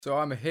So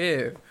I'm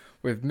here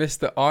with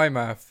Mr.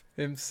 IMAF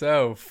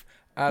himself,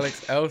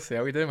 Alex Elsey.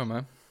 How we doing, my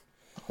man?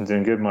 I'm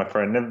doing good, my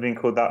friend. Never been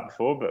called that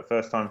before, but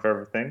first time for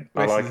everything.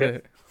 I This is like it.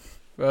 it.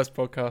 First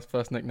podcast,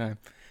 first nickname.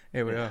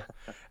 Here we are.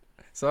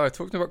 So,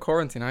 talking about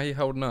quarantine, how are you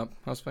holding up?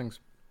 How's things?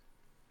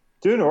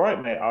 Doing all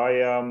right, mate.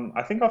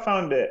 I think I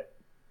found it.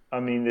 I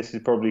mean, this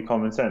is probably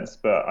common sense,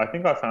 but I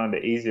think I found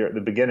it easier at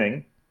the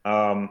beginning,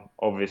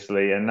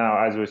 obviously, and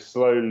now as we're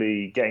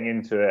slowly getting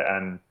into it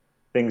and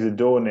things are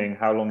dawning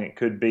how long it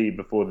could be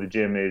before the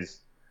gym is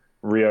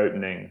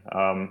reopening.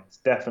 It's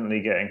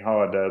definitely getting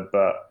harder,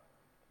 but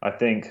I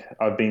think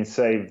I've been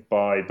saved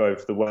by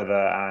both the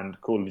weather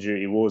and Call of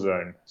Duty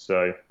Warzone,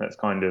 so that's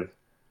kind of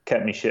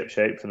kept me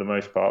shipshape for the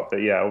most part. But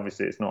yeah,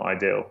 obviously it's not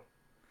ideal.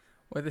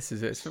 Well, this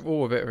is it. It's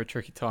all a bit of a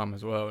tricky time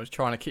as well. It's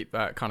trying to keep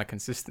that kind of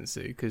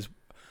consistency because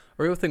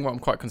a real thing what I'm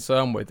quite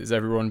concerned with is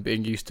everyone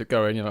being used to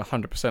going,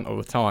 100% all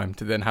the time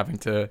to then having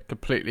to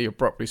completely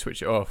abruptly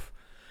switch it off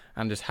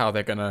and just how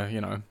they're going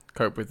to,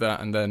 cope with that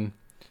and then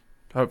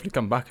hopefully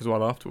come back as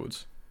well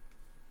afterwards.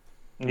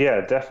 Yeah,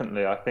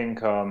 definitely. I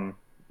think,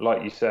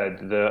 like you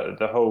said,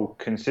 the whole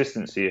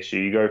consistency issue.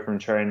 You go from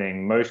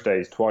training most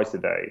days twice a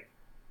day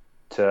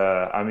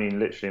to, I mean,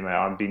 literally, mate.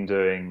 I've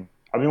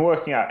been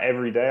working out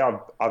every day.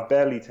 I've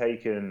barely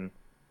taken.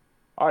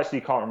 I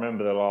actually can't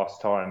remember the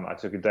last time I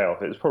took a day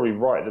off. It was probably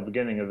right at the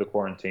beginning of the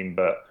quarantine,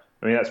 but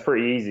I mean that's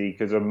pretty easy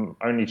because I'm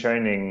only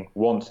training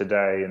once a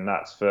day, and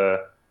that's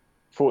for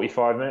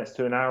 45 minutes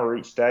to an hour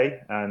each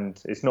day,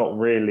 and it's not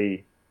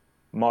really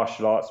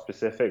martial arts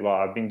specific.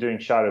 Like I've been doing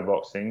shadow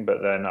boxing,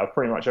 but then I've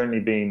pretty much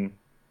only been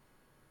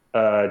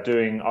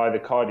doing either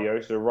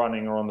cardio, so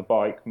running or on the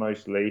bike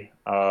mostly,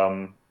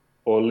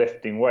 or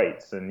lifting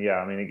weights. And yeah,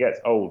 I mean it gets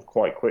old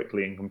quite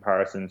quickly in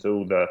comparison to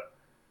all the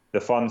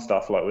fun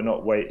stuff. Like we're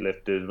not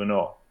weightlifters,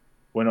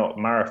 we're not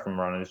marathon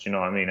runners. Do you know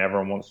what I mean?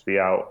 Everyone wants to be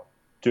out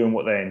doing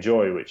what they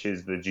enjoy, which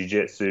is the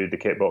jiu-jitsu, the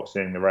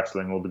kickboxing, the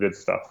wrestling, all the good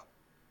stuff.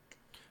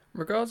 In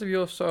regards of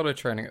your solo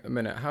training at the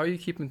minute, how are you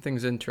keeping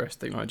things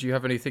interesting? Like, do you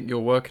have anything you're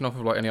working off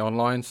of, like any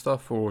online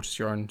stuff, or just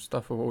your own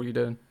stuff, or what are you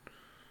doing?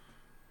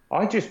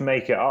 I just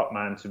make it up,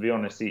 man, to be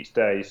honest, each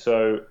day.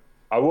 So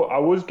I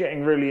was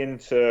getting really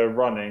into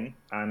running,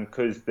 and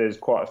because there's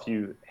quite a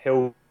few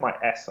hill, my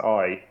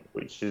SI,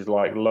 which is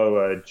like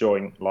lower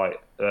joint,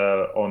 like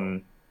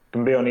on,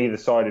 can be on either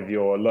side of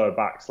your lower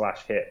back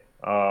slash hip.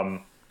 So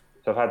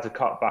I've had to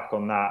cut back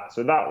on that.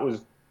 So that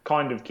was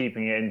kind of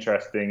keeping it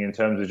interesting in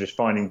terms of just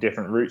finding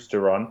different routes to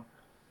run.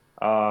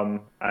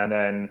 And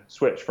then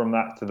switch from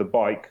that to the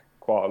bike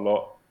quite a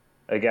lot.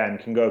 Again,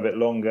 can go a bit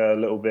longer, a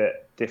little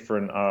bit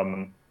different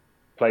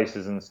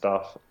places and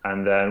stuff.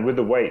 And then with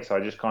the weights, I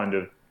just kind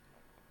of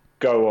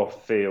go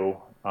off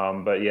feel.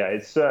 But yeah,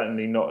 it's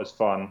certainly not as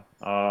fun.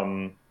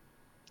 I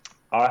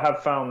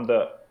have found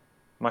that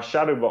my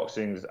shadow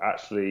boxing's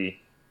actually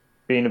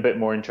been a bit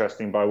more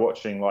interesting by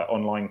watching like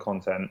online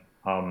content.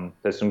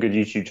 There's some good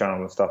YouTube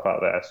channels and stuff out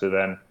there. So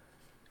then,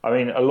 I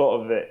mean, a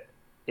lot of it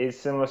is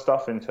similar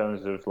stuff in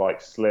terms of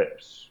like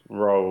slips,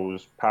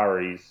 rolls,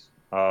 parries.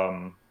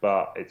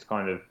 But it's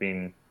kind of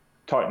been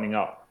tightening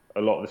up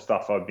a lot of the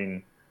stuff I've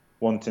been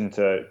wanting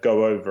to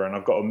go over, and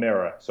I've got a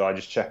mirror, so I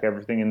just check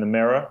everything in the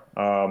mirror.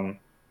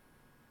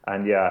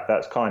 And yeah,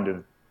 that's kind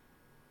of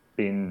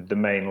been the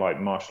main like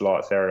martial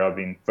arts area I've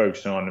been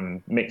focusing on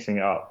and mixing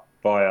it up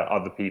via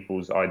other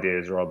people's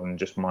ideas rather than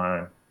just my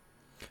own.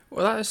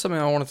 Well, that is something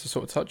I wanted to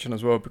sort of touch on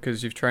as well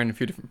because you've trained in a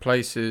few different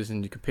places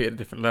and you compete at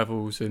different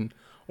levels and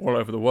all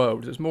over the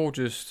world. It's more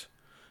just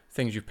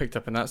things you've picked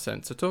up in that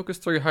sense. So talk us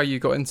through how you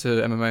got into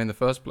MMA in the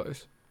first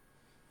place.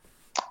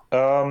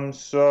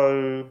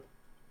 So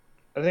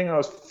I think I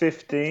was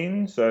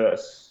 15, so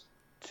that's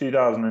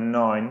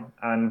 2009,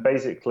 and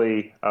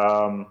basically,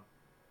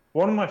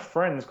 one of my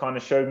friends kind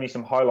of showed me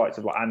some highlights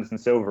of like Anderson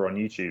Silva on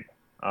YouTube.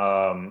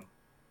 Um,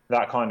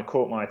 that kind of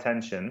caught my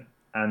attention,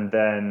 and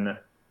then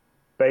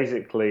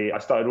basically I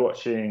started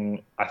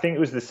watching. I think it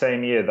was the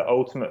same year, The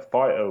Ultimate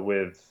Fighter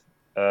with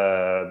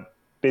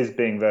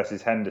Bisbing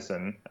versus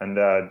Henderson, and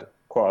they had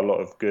quite a lot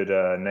of good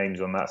names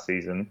on that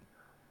season.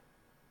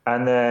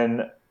 And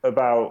then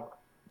about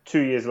 2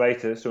 years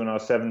later, so when I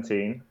was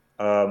 17,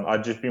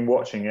 I'd just been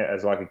watching it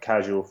as like a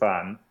casual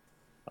fan.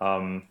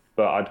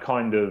 But I'd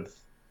kind of,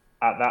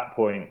 at that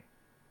point,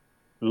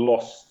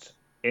 lost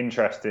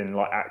interest in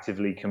like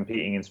actively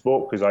competing in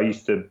sport because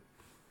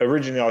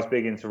originally I was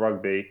big into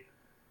rugby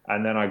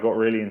and then I got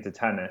really into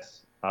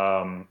tennis.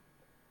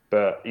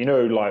 But you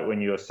know, like when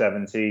you're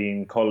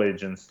 17,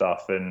 college and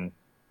stuff, and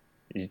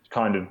you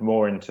kind of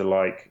more into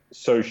like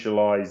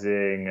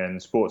socializing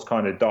and sports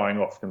kind of dying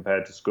off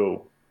compared to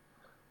school.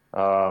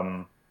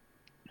 Um,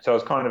 so I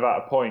was kind of at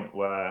a point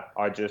where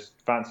I just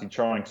fancied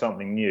trying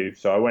something new.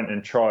 So I went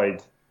and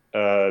tried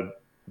the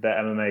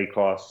MMA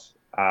class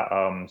at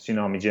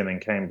Tsunami Gym in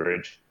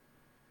Cambridge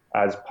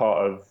as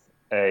part of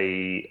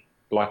a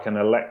like an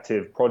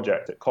elective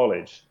project at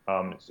college.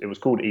 It was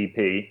called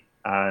EP,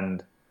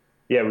 and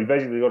yeah, we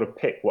basically got to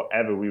pick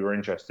whatever we were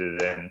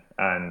interested in.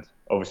 And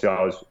obviously,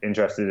 I was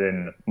interested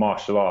in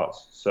martial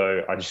arts,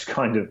 so I just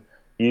kind of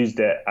used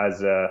it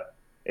as a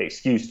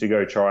excuse to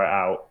go try it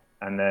out.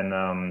 And then,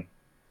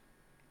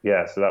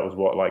 yeah, so that was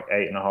what, like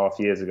 8.5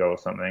 years ago or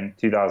something,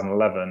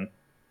 2011.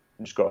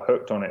 Just got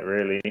hooked on it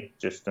really,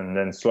 and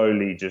then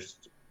slowly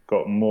just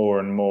got more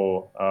and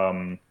more.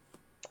 I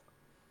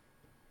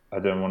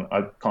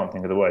can't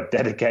think of the word.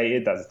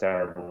 Dedicated. That's a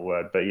terrible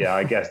word, but yeah,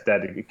 I guess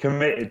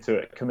committed to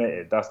it.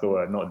 Committed. That's the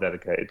word, not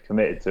dedicated.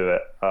 Committed to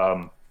it,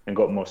 and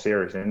got more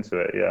serious into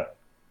it. Yeah.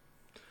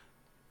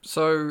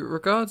 So,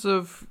 regards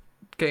of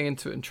getting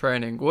into it and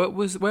training,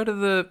 where did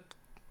the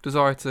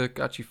desire to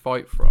actually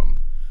fight from?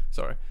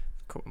 Sorry,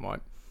 caught my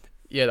mic.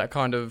 Yeah, that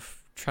kind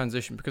of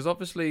transition, because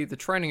obviously the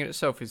training in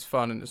itself is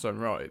fun in its own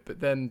right, but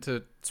then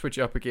to switch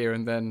it up a gear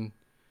and then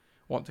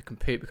want to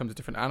compete becomes a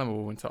different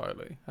animal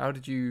entirely. How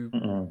did you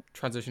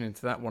transition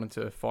into that, wanting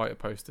to fight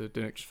opposed to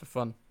doing it just for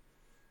fun?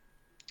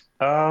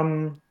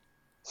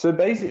 So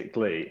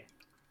basically,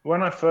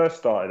 when I first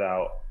started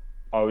out,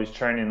 I was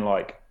training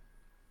like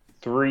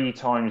 3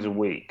 times a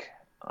week.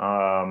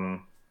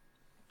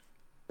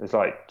 It's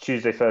like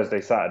Tuesday,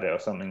 Thursday, Saturday, or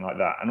something like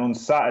that. And on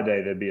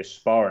Saturday there'd be a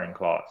sparring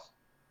class.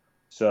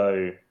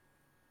 So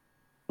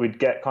we'd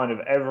get kind of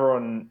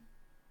everyone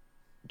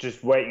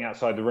just waiting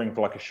outside the ring for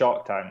like a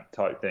Shark Tank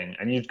type thing,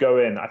 and you'd go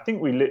in. I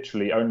think we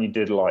literally only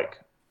did like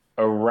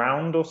a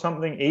round or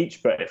something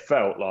each, but it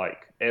felt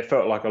like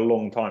a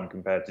long time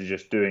compared to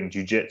just doing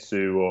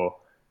jiu-jitsu or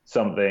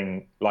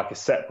something like a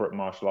separate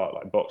martial art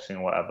like boxing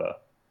or whatever.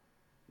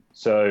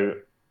 So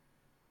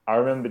I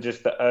remember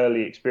just the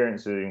early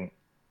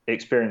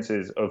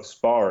experiences of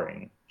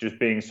sparring just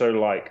being so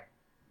like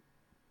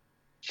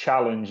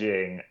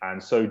challenging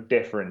and so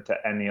different to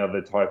any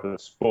other type of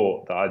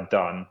sport that I'd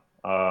done.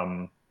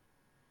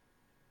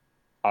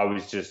 I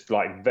was just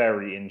like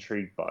very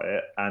intrigued by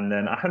it, and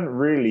then I hadn't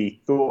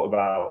really thought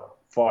about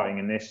fighting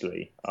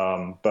initially,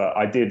 but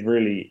I did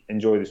really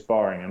enjoy the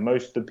sparring, and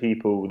most of the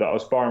people that I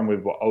was sparring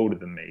with were older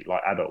than me,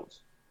 like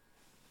adults.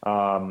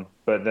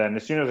 But then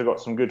as soon as I got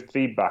some good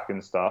feedback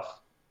and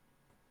stuff,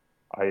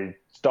 I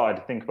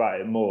started to think about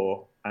it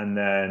more, and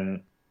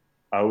then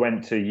I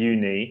went to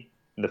uni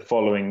the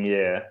following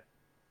year,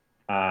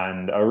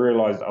 and I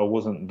realized I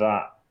wasn't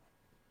that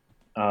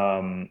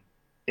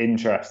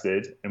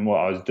interested in what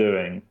I was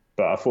doing,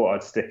 but I thought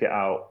I'd stick it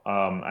out.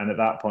 And at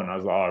that point, I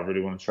was like, oh, I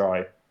really want to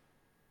try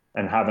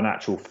and have an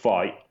actual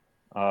fight,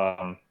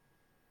 and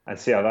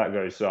see how that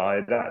goes. So I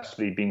had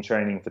actually been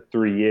training for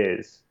 3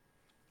 years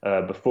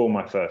before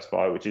my first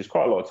fight, which is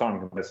quite a lot of time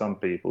compared to some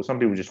people. Some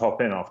people just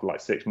hop in after like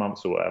 6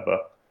 months or whatever.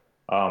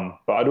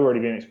 But I'd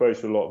already been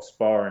exposed to a lot of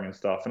sparring and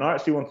stuff. And I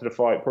actually wanted to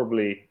fight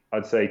probably,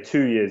 I'd say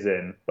 2 years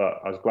in,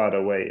 but I was glad I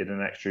waited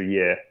an extra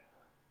year.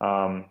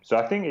 So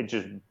I think it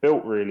just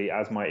built really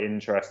as my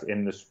interest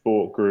in the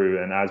sport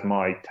grew and as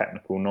my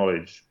technical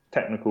knowledge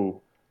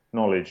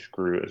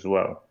grew as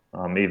well,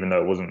 even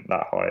though it wasn't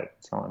that high at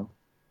the time.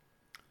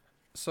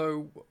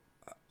 So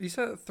you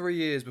said 3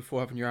 years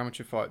before having your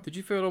amateur fight. Did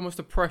you feel almost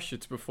a pressure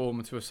to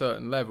perform to a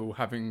certain level,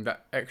 having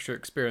that extra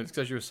experience?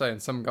 Because as you were saying,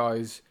 some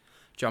guys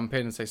jump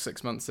in and say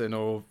 6 months in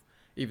or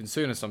even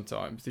sooner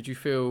sometimes. Did you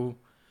feel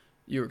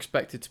you were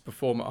expected to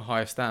perform at a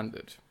higher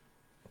standard?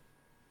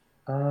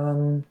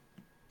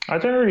 I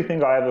don't really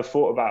think I ever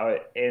thought about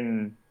it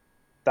in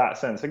that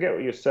sense. I get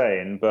what you're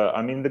saying, but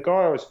I mean, the guy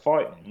I was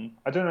fighting,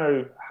 I don't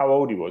know how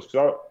old he was,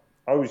 because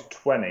I was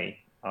 20,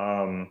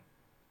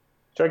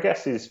 which I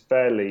guess is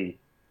fairly,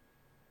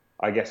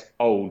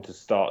 old to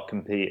start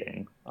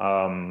competing.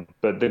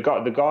 But the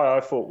guy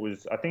I fought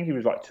I think he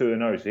was like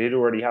 2-0, so he'd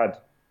already had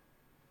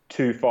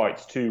 2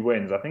 fights, 2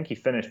 wins. I think he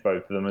finished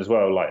both of them as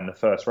well, like in the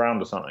first round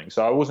or something.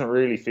 So I wasn't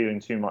really feeling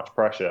too much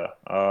pressure.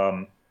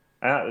 And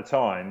at the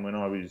time, when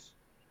I was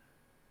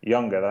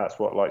younger, that's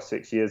what, like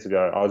 6 years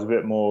ago, I was a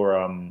bit more,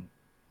 I don't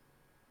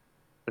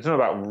know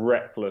about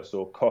reckless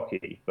or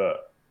cocky,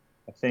 but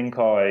I think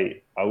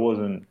I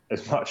wasn't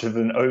as much of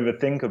an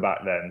overthinker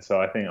back then.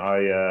 So I think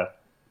I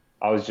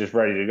was just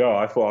ready to go.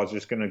 I thought I was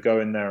just going to go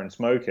in there and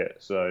smoke it.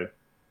 So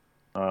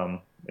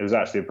it was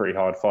actually a pretty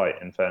hard fight,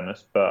 in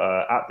fairness.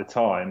 But at the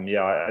time,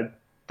 yeah, I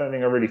don't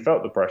think I really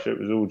felt the pressure. It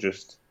was all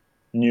just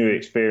new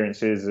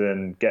experiences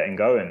and getting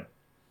going.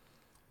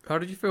 How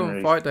did you feel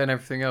on fight day and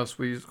everything else?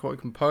 Were you quite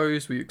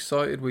composed? Were you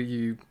excited?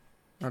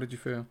 How did you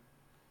feel?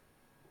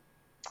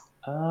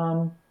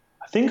 I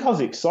think I was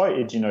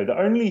excited. The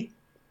only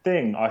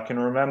thing I can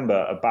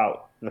remember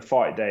about the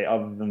fight day,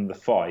 other than the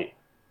fight,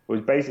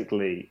 was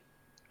basically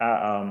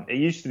it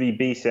used to be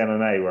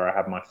BCMMA where I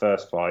had my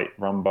first fight,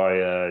 run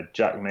by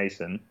Jack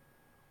Mason,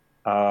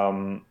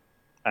 and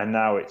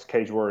now it's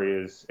Cage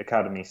Warriors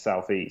Academy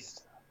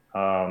Southeast.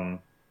 And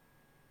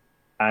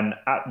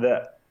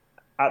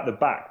at the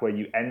back where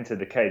you enter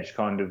the cage,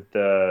 kind of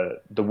the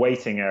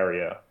waiting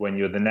area when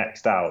you're the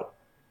next out,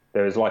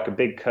 there's like a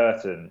big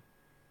curtain,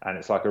 and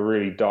it's like a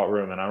really dark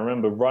room. And I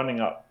remember running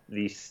up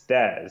these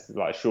stairs,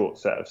 like a short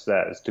set of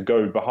stairs, to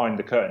go behind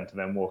the curtain to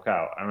then walk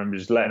out. I remember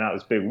just letting out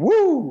this big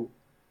woo,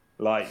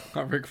 like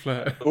Ric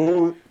Flair.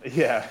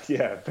 Yeah,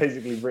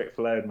 basically Ric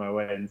Flaired my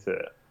way into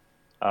it.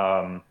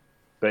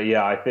 But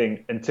yeah, I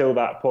think until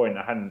that point,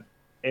 I hadn't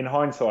in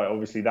hindsight,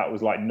 obviously that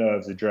was like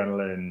nerves,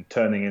 adrenaline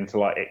turning into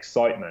like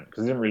excitement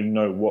because I didn't really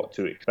know what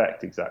to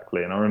expect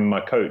exactly. And I remember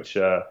my coach,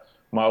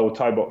 my old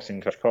Thai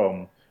boxing coach,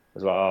 Com,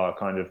 was like, "Oh,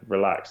 kind of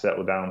relax,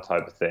 settle down,"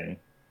 type of thing.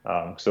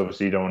 Because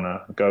obviously you don't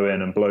want to go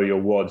in and blow your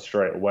wad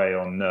straight away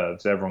on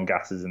nerves. Everyone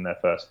gasses in their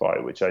first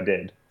fight, which I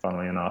did,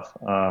 funnily enough.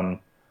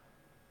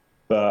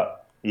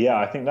 But yeah,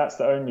 I think that's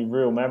the only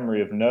real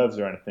memory of nerves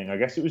or anything. I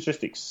guess it was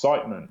just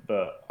excitement,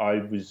 but I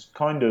was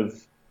kind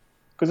of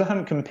because I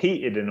hadn't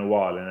competed in a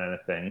while in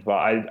anything.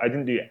 Like I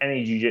didn't do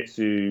any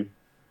jiu-jitsu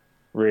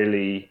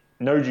really,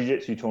 no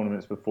jiu-jitsu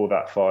tournaments before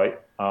that fight.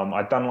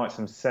 I'd done like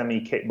some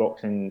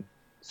semi-kickboxing,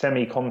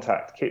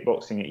 semi-contact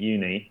kickboxing at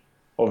uni.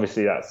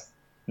 Obviously, that's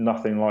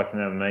nothing like an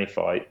MMA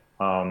fight.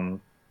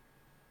 And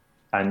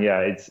yeah,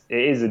 it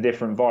is a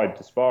different vibe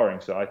to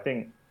sparring. So I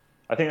think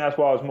that's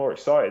why I was more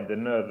excited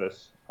than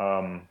nervous.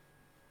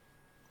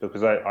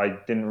 Because I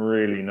didn't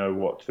really know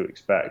what to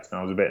expect, and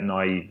I was a bit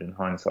naive in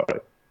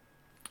hindsight.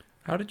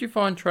 How did you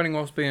find training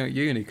whilst being at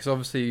uni? Because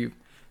obviously,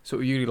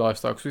 sort of uni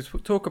lifestyle. Because we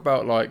talk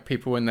about like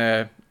people when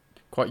they're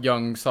quite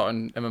young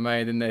starting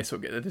MMA, and then they sort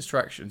of get the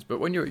distractions. But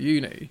when you're at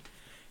uni,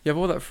 you have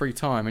all that free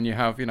time, and you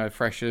have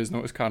freshers and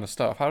all this kind of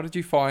stuff. How did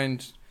you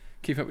find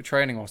keeping up with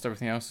training whilst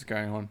everything else is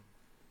going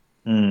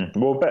on?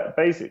 Well,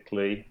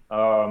 basically,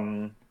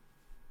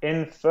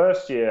 in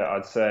first year,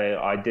 I'd say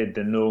I did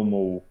the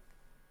normal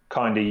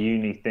kind of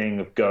uni thing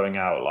of going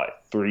out like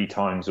 3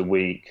 times a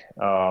week,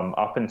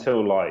 up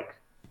until like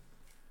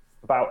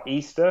about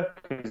Easter,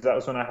 because that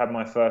was when I had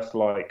my first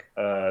like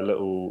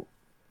little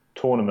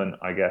tournament,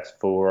 I guess,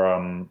 for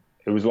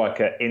it was like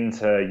an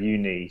inter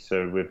uni,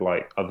 so with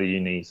like other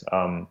unis,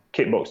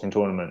 kickboxing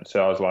tournament.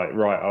 So I was like,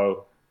 right,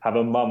 I'll have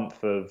a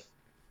month of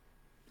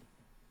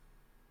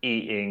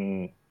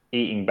eating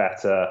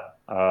better,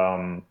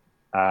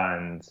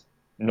 and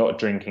not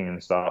drinking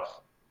and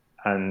stuff.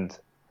 And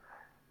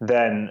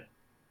then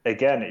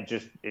again,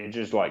 it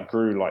just like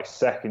grew. Like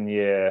second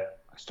year,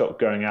 I stopped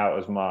going out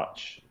as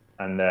much,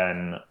 and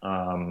then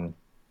I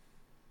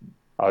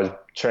was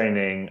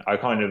training. I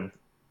kind of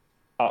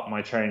upped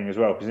my training as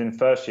well because in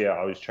first year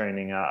I was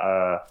training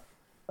at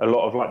a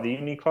lot of like the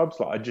uni clubs.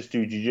 Like I just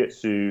do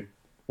jiu-jitsu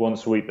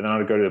once a week, but then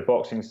I'd go to the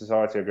boxing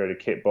society, I'd go to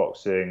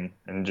kickboxing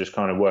and just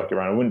kind of work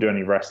around. I wouldn't do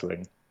any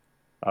wrestling.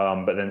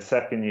 But then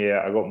second year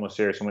I got more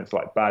serious and went to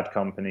like Bad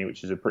Company,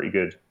 which is a pretty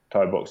good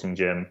Thai boxing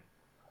gym.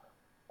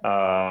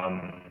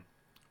 Where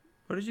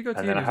did you go to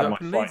And then uni? I Was it had my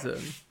up in fight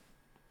Leeds then?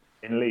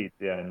 in Leeds,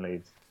 yeah, in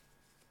Leeds.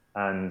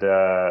 And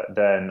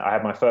then I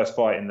had my first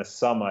fight in the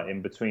summer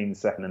in between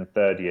second and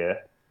third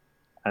year.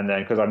 And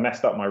then because I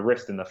messed up my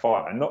wrist in the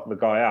fight, I knocked the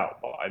guy out.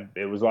 But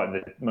it was like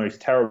the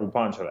most terrible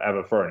punch I've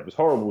ever thrown. It was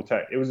horrible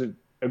tech. It was a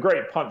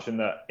great punch in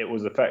that it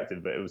was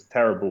effective, but it was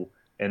terrible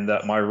in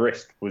that my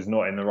wrist was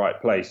not in the right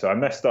place. So I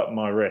messed up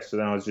my wrist. So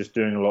then I was just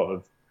doing a lot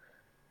of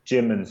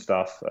gym and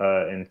stuff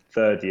in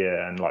third year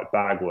and like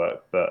bag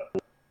work. But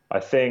I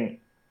think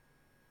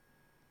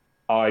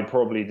I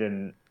probably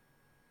didn't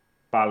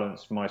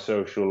balance my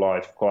social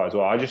life quite as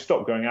well. I just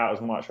stopped going out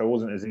as much. I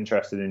wasn't as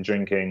interested in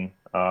drinking.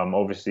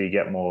 Obviously, you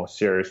get more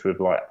serious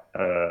with like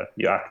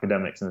your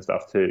academics and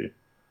stuff too.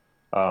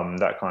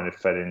 That kind of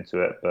fed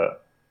into it.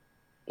 But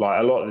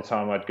like a lot of the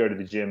time, I'd go to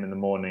the gym in the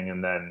morning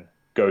and then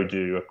go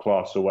do a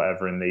class or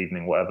whatever in the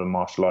evening, whatever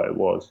martial art it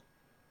was.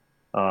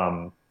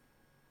 But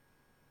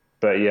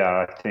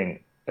yeah, I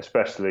think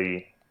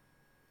especially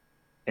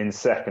in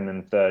second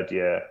and third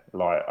year,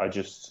 like I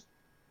just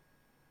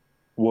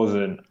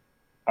wasn't.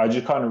 I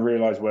just kind of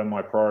realized where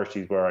my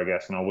priorities were, I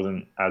guess, and I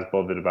wasn't as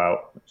bothered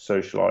about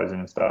socializing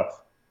and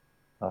stuff.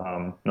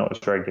 Not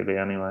as regularly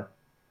anyway.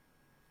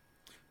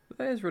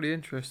 That is really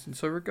interesting.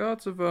 So,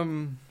 regards of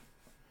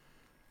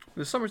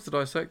there's so much to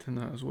dissect in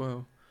that as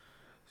well.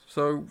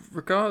 So,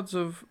 regards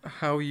of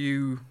how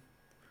you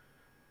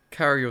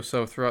carry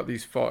yourself throughout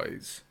these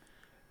fights,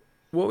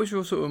 what was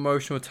your sort of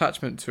emotional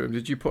attachment to them?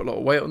 Did you put a lot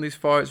of weight on these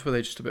fights? Were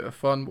they just a bit of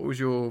fun?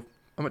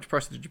 How much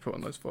pressure did you put on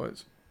those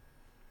fights?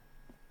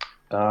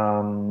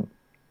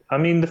 I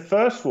mean, the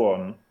first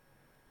one,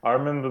 I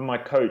remember my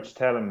coach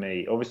telling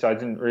me, obviously I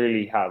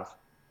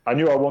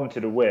knew I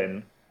wanted to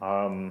win,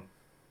 but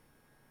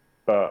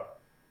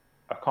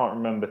I can't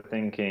remember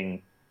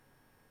thinking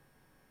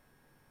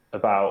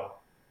about,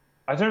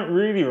 I don't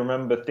really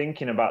remember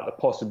thinking about the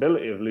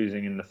possibility of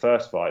losing in the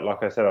first fight.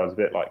 Like I said, I was a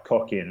bit like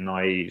cocky and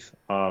naive.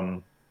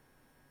 I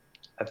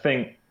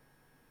think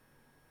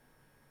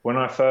when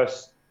I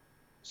first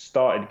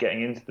started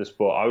getting into the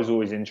sport, I was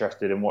always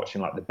interested in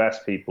watching like the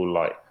best people.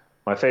 Like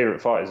my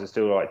favorite fighters are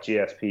still like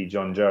GSP,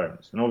 John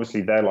Jones, and obviously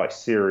they're like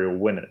serial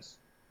winners.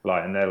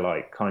 Like, and they're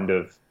like kind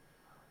of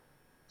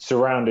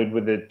surrounded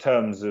with the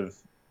terms of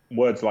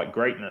words like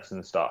greatness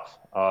and stuff.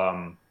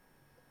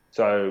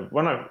 So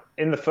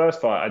in the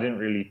first fight, I didn't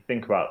really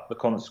think about the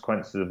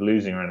consequences of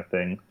losing or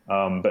anything.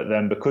 But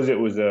then because it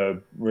was a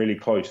really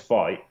close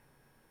fight,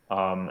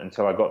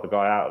 until I got the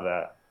guy out of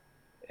there,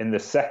 in the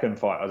second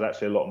fight, I was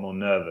actually a lot more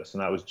nervous,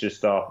 and that was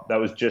just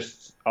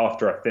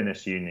after I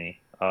finished uni.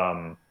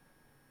 And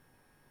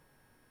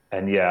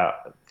yeah,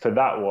 for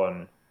that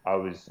one, I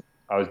was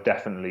I was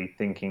definitely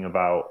thinking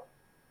about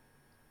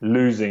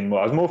losing.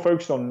 Well, I was more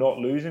focused on not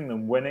losing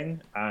than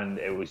winning, and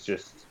it was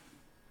just.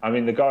 I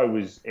mean, the guy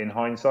was, in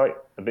hindsight,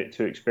 a bit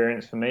too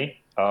experienced for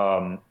me.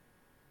 And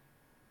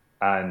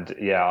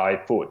yeah, I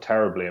fought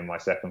terribly in my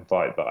second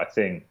fight, but I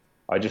think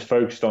I just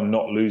focused on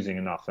not losing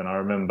enough. And I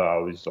remember I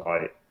was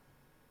like,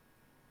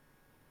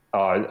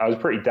 I was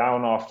pretty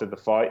down after the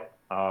fight.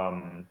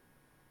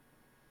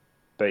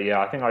 But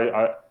yeah, I think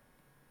I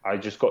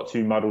just got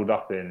too muddled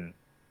up in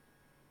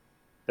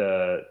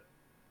the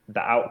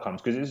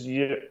outcomes because it's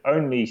your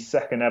only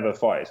second ever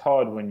fight. It's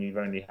hard when you've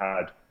only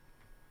had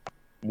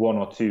one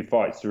or two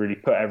fights to really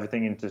put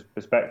everything into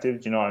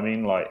perspective. Do you know what I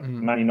mean? Like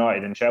Man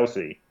United and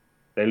Chelsea,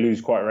 they lose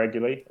quite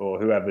regularly, or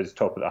whoever's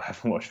top of the, I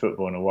haven't watched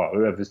football in a while,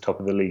 whoever's top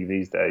of the league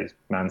these days,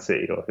 Man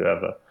City or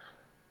whoever.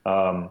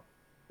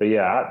 But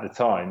yeah, at the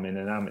time in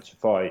an amateur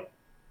fight,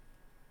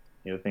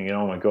 you're thinking,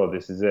 oh my God,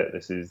 this is it.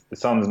 The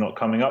sun's not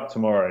coming up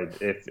tomorrow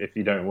if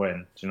you don't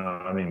win. Do you know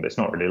what I mean? But it's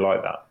not really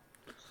like that.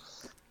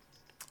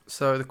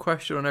 So the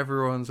question on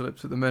everyone's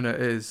lips at the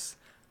minute is,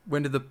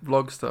 when did the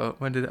vlog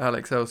start? When did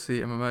Alex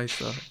LC MMA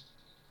start?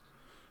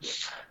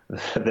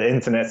 The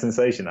internet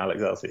sensation,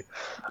 Alex LC.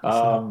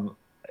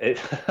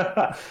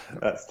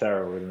 That's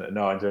terrible, isn't it?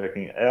 No, I'm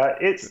joking.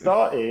 It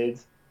started,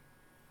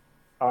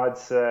 I'd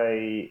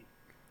say,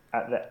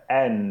 at the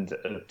end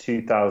of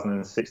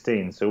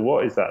 2016. So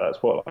what is that?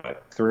 That's what,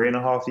 like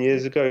 3.5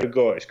 years ago?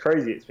 God, it's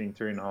crazy. It's been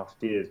 3.5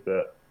 years.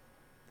 But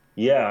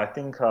yeah, I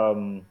think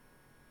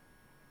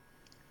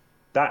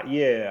that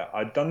year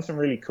I'd done some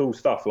really cool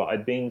stuff. Like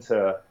I'd been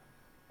to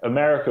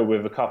America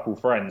with a couple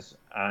friends,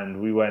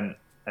 and we went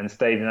and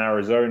stayed in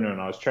Arizona,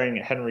 and I was training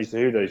at Henry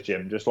Cejudo's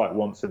gym just like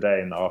once a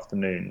day in the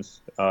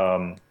afternoons.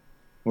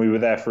 We were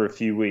there for a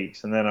few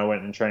weeks, and then I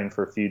went and trained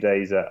for a few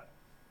days at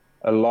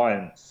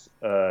Alliance,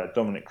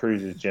 Dominic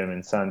Cruz's gym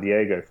in San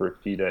Diego for a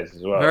few days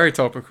as well. Very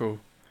topical.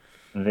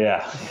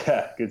 Yeah,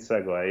 good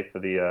segue for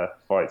the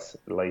fights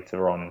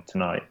later on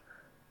tonight.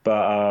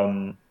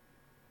 But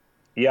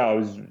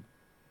yeah,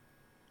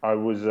 I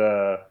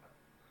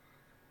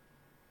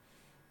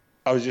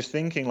was just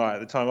thinking, like, at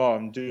the time, oh,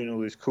 I'm doing all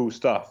this cool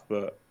stuff,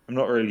 but I'm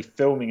not really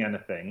filming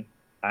anything.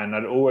 And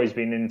I'd always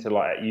been into,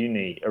 like, at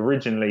uni,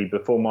 originally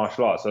before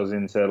martial arts, I was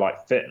into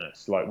like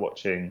fitness, like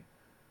watching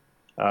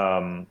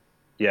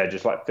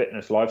just like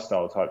fitness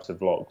lifestyle types of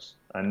vlogs,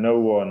 and no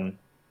one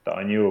that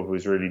I knew of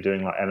was really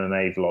doing like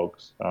MMA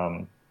vlogs,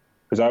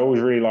 because I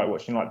always really like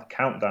watching like the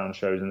countdown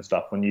shows and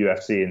stuff on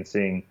UFC and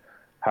seeing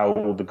how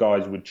all the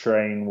guys would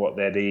train, what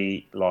they'd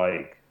eat,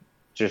 like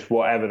just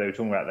whatever they were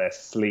talking about, their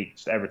sleep,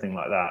 just everything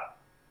like that.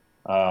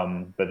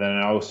 But then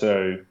I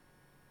also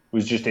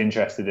was just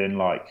interested in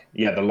like,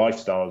 the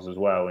lifestyles as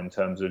well, in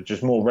terms of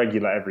just more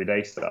regular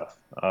everyday stuff.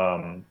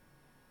 And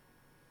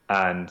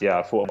yeah,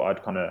 I thought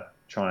I'd kind of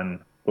try and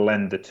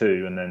blend the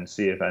two and then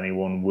see if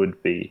anyone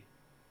would be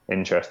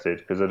interested,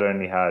 because I'd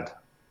only had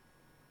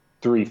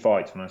 3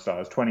 fights when I started. I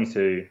was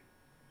 22,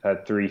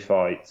 had 3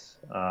 fights.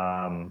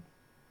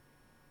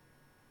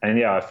 And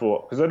yeah, I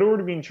thought, because I'd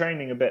already been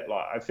training a bit,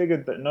 like I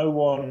figured that no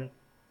one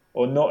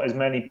or not as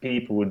many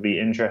people would be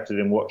interested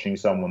in watching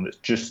someone that's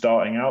just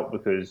starting out,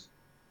 because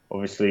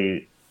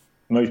obviously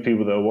most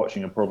people that are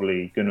watching are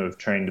probably going to have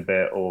trained a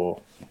bit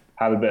or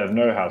have a bit of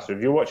know-how. So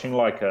if you're watching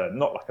like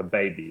not like a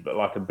baby, but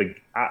like a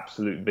big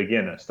absolute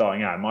beginner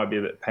starting out, it might be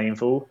a bit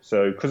painful.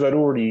 So because I'd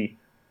already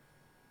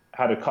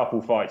had a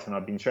couple fights and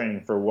I'd been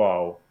training for a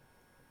while,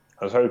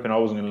 I was hoping I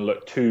wasn't going to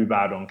look too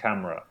bad on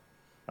camera.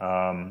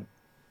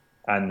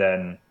 And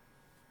then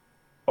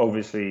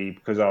obviously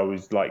because I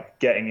was like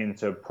getting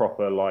into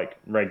proper like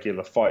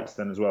regular fights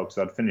then as well, because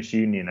I'd finished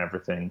uni and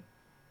everything,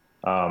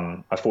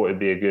 I thought it'd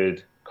be a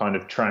good kind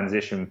of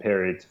transition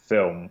period to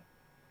film,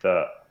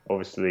 that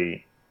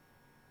obviously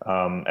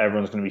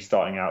everyone's going to be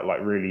starting out like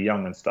really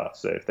young and stuff.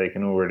 So if they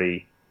can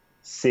already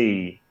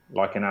see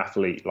like an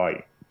athlete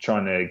like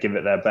trying to give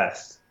it their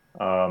best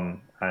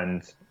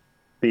and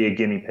be a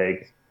guinea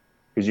pig,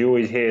 because you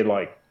always hear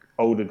like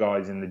older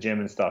guys in the gym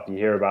and stuff, you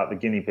hear about the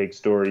guinea pig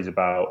stories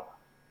about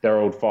their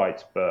old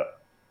fights,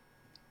 but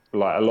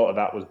like a lot of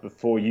that was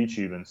before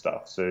YouTube and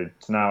stuff. So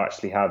to now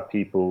actually have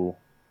people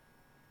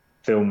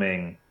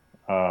filming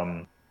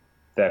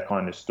their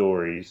kind of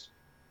stories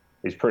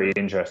is pretty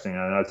interesting.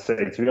 And I'd say,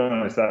 to be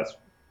honest,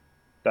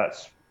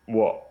 that's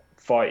what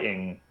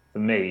fighting for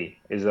me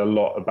is a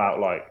lot about,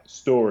 like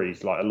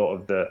stories, like a lot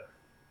of the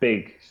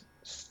big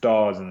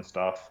stars and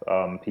stuff,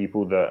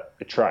 people that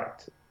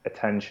attract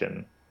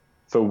attention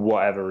for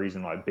whatever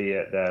reason, like be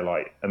it they're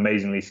like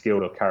amazingly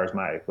skilled or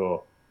charismatic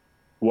or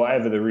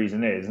whatever the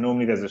reason is,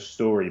 normally there's a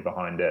story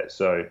behind it.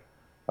 So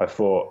I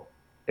thought,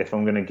 if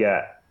I'm going to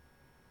get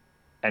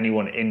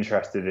anyone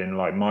interested in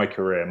like my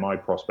career, my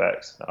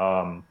prospects,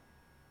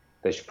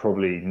 they should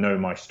probably know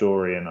my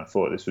story, and I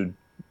thought this would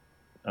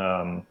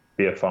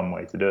be a fun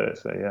way to do it.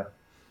 So yeah.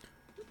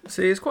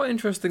 See, it's quite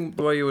interesting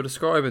the way you were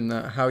describing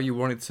that, how you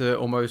wanted to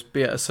almost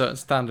be at a certain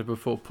standard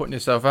before putting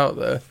yourself out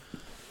there.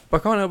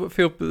 But I can't help but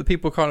feel that the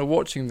people kind of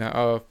watching that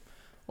are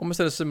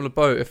almost in a similar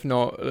boat, if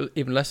not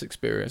even less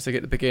experienced. They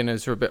get the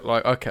beginners who are a bit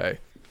like, okay,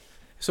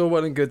 it's all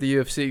well and good the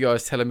UFC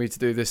guys telling me to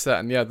do this,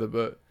 that, and the other,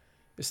 but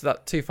it's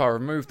that too far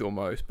removed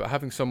almost. But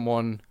having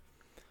someone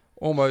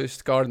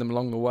almost guiding them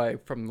along the way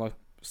from like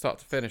start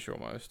to finish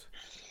almost.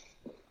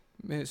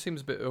 I mean, it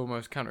seems a bit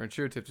almost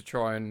counterintuitive to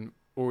try and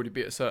already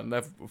be at a certain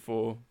level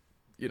before,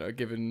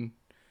 given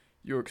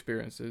your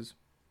experiences.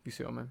 You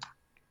see what I mean?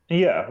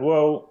 Yeah,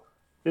 well,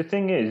 the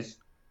thing is,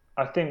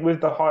 I think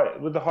with the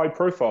high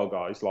profile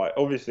guys, like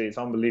obviously it's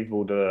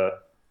unbelievable to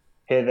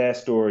hear their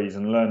stories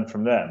and learn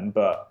from them,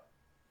 but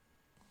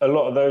a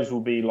lot of those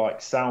will be like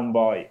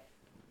soundbite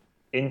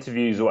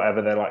interviews or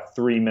whatever. They're like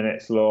 3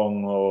 minutes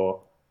long,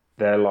 or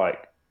they're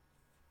like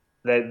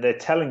they're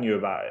telling you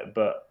about it,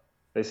 but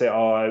they say,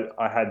 "Oh,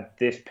 I had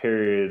this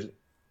period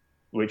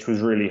which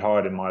was really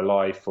hard in my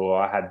life,"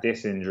 or "I had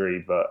this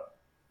injury," but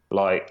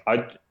like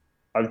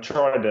I've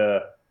tried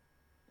to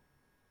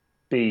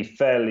be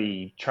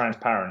fairly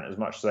transparent as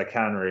much as I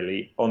can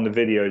really on the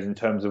videos in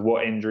terms of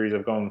what injuries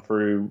I've gone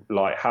through,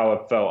 like how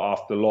I've felt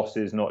after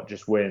losses, not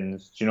just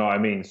wins. Do you know what I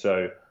mean?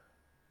 So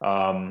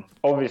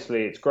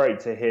obviously it's great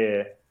to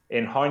hear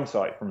in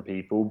hindsight from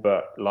people,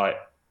 but like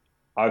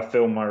I've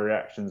filmed my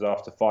reactions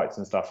after fights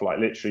and stuff like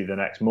literally the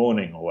next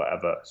morning or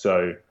whatever.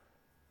 So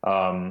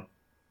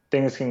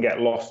things can get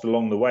lost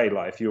along the way.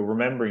 Like if you're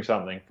remembering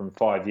something from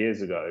 5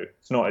 years ago,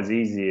 it's not as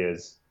easy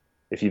as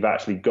if you've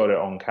actually got it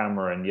on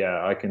camera. And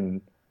yeah,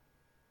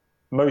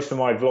 most of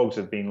my vlogs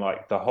have been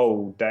like the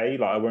whole day.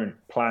 Like I won't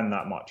plan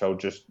that much. I'll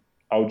just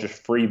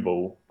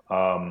freeball,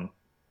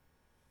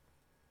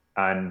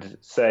 and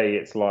say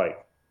it's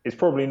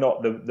probably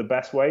not the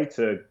best way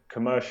to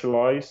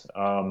commercialize,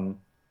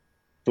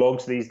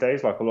 vlogs these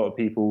days. Like a lot of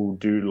people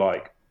do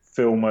like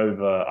film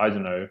over, I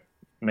don't know,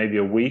 maybe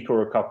a week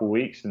or a couple of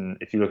weeks. And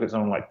if you look at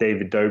someone like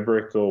David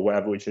Dobrik or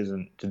whatever, which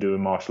isn't to do with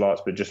martial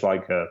arts, but just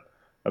like a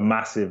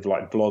massive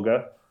like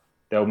vlogger,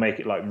 they'll make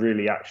it like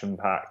really action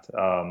packed.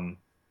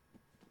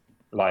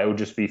 Like it'll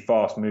just be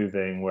fast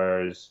moving.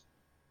 Whereas,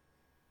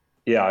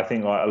 yeah, I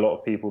think like a lot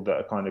of people that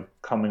are kind of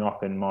coming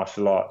up in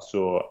martial arts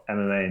or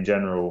MMA in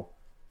general,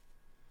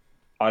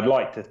 I'd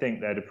like to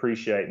think they'd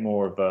appreciate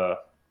more of a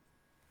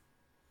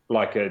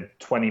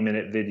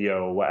 20-minute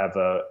video or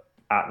whatever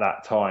at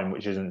that time,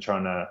 which isn't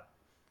trying to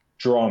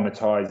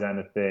dramatize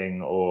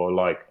anything or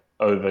like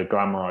over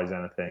glamorize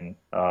anything,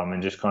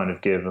 and just kind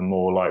of give a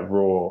more like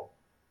raw,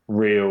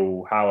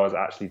 real, how I was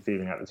actually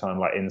feeling at the time,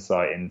 like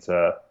insight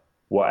into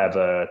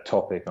whatever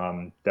topic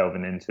I'm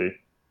delving into.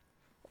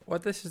 Well,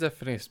 this is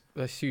definitely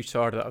a huge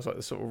side of that. Was like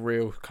the sort of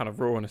real kind of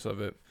rawness of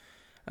it.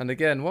 And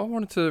again, what I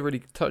wanted to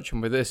really touch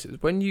on with this is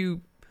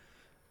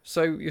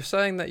so you're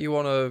saying that you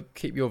want to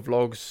keep your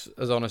vlogs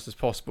as honest as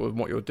possible with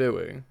what you're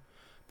doing,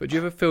 but do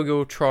you ever feel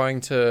you're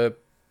trying to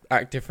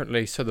act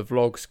differently so the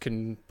vlogs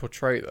can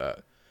portray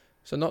that?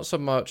 So not so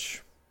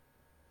much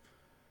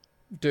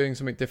doing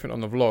something different on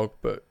the vlog,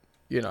 but,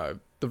 the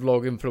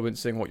vlog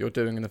influencing what you're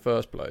doing in the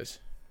first place.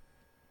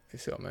 If you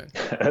see what I mean?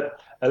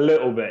 A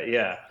little bit,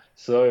 yeah.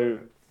 So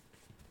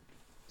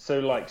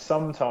like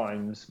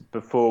sometimes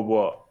this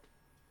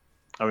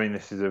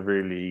is a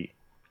really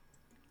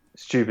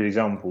stupid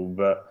example,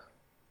 but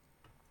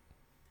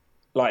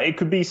like it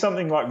could be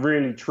something like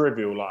really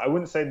trivial. Like I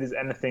wouldn't say there's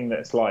anything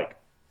that's like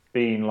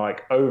being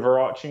like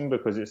overarching,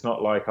 because it's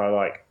not like I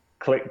like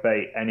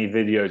clickbait any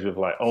videos with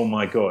like, oh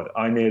my god,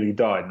 I nearly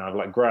died and I've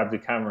like grabbed the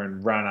camera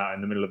and ran out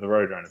in the middle of the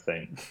road or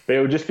anything. But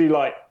it would be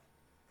like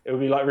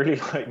really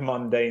like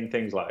mundane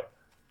things, like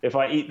if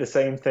I eat the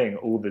same thing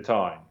all the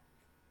time,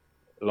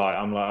 like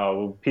I'm like, oh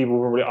well, people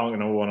probably aren't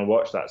going to want to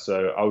watch that,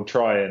 so I'll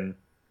try and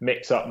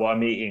mix up what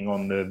I'm eating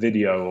on the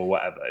video or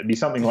whatever. It'd be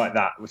something like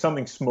that, with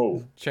something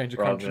small. Change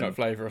the country nut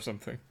flavour or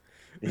something.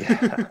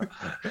 Yeah,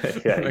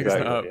 yeah,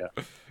 exactly.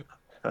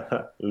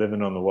 Yeah,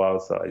 living on the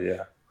wild side.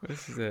 Yeah,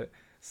 this is it.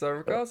 So,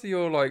 regards to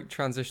your like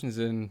transitions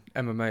in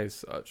MMA as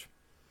such,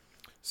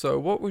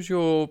 so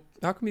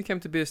how come you came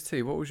to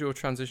BST? What was your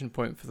transition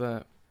point for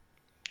that?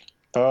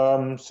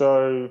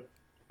 So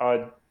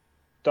I'd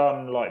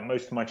done like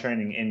most of my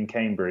training in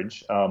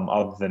Cambridge,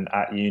 other than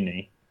at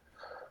uni.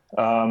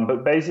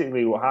 But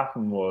basically what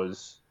happened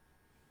was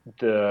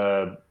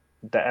the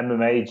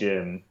MMA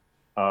gym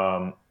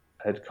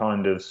had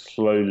kind of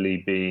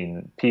slowly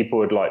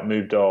people had like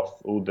moved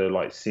off. All the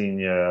like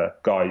senior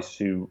guys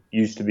who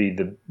used to be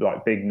the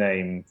like big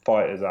name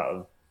fighters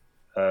out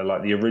of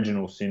like the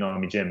original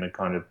Tsunami gym had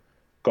kind of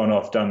gone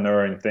off, done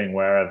their own thing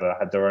wherever,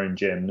 had their own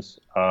gyms.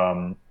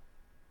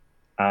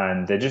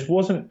 And there just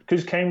wasn't,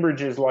 because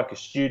Cambridge is like a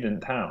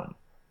student town.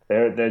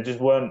 There just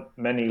weren't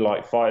many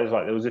like fighters.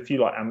 Like there was a few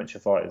like amateur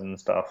fighters and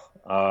stuff,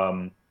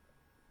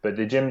 but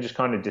the gym just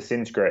kind of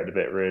disintegrated a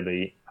bit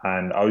really.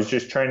 And I was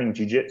just training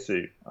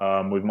jiu-jitsu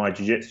with my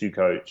jiu-jitsu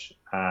coach,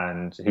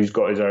 and who's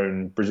got his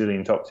own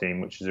Brazilian top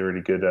team, which is a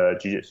really good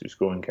jiu-jitsu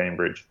school in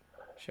Cambridge.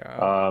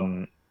 Sure.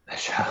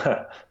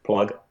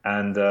 Plug.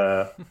 And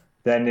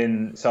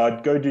so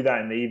I'd go do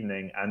that in the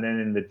evening, and then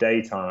in the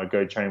daytime I'd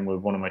go train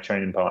with one of my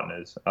training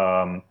partners.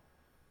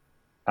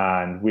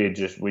 And we'd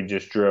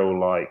just drill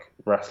like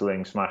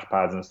wrestling, smash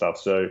pads and stuff.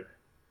 So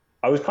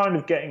I was kind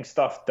of getting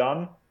stuff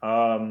done,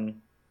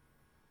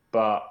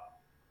 but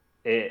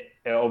it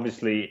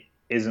obviously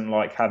isn't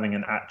like having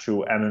an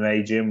actual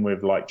MMA gym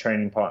with like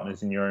training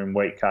partners in your own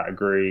weight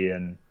category.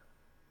 And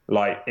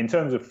like in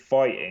terms of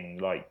fighting,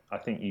 like I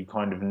think you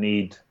kind of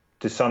need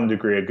to some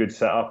degree a good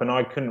setup. And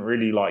I couldn't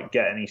really like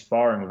get any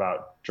sparring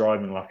without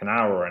driving like an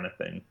hour or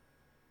anything.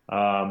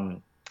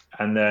 Um,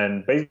 and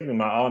then basically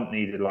my aunt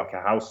needed like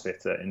a house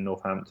sitter in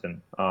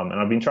Northampton. And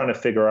I've been trying to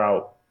figure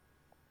out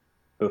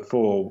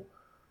before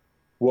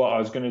what I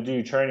was going to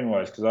do training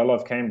wise because I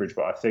love Cambridge,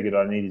 but I figured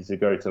I needed to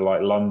go to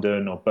like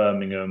London or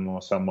Birmingham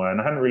or somewhere, and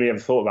I hadn't really ever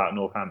thought about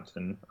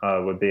Northampton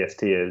where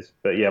BST is.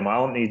 But yeah, my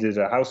aunt needed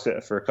a house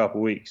sitter for a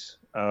couple of weeks,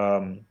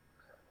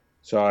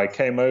 so I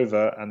came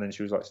over, and then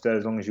she was like, "Stay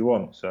as long as you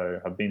want." So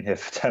I've been here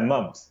for 10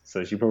 months,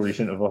 so she probably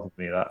shouldn't have offered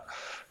me that.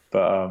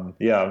 But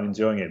yeah, I'm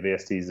enjoying it.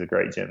 BST is a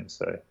great gym,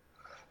 so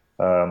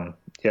yeah,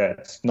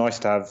 it's nice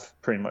to have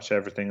pretty much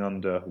everything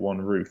under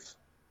one roof.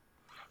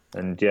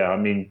 And yeah, I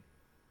mean,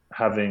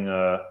 having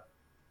a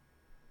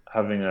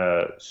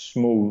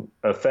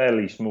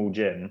fairly small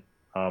gym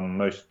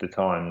most of the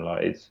time,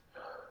 like it's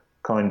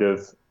kind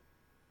of,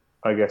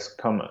 I guess,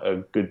 come at a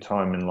good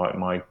time in like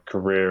my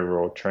career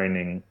or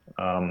training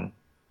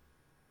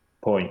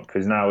point,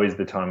 because now is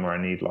the time where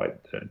I need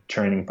like the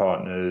training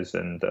partners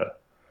and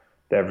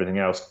everything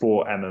else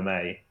for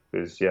MMA.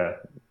 Because yeah,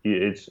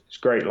 it's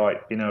great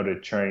like being able to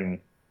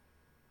train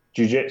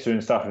jiu-jitsu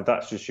and stuff if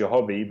that's just your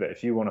hobby, but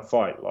if you want to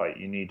fight, like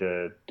you need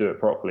to do it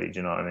properly. Do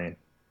you know what I mean?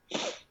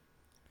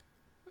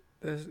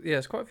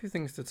 There's quite a few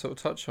things to sort of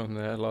touch on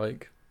there.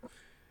 Like,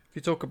 if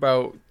you talk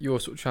about your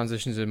sort of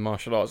transitions in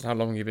martial arts and how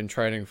long you've been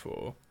training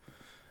for,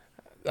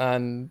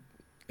 and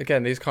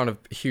again, these kind of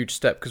huge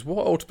step, because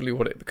what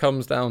it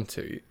comes down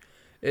to,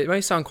 it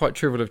may sound quite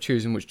trivial of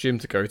choosing which gym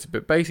to go to,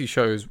 but basically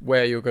shows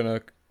where you're gonna,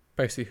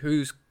 basically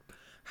whose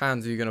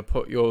hands are you gonna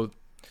put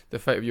the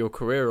fate of your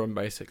career on.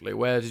 Basically,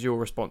 where's your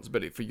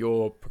responsibility for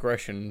your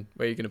progression?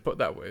 Where you're gonna put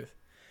that with?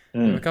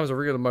 It becomes a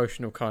real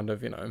emotional kind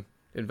of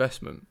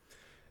investment.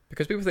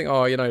 Because people think,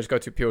 oh, just go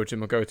to a pure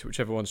gym or go to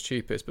whichever one's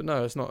cheapest. But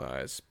no, it's not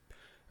that. It's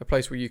a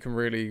place where you can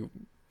really,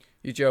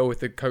 you gel with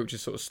the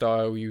coach's sort of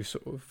style, you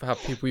sort of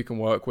have people you can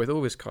work with,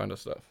 all this kind of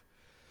stuff.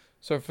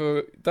 So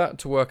for that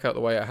to work out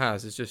the way it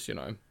has, it's just,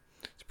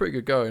 it's pretty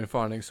good going,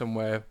 finding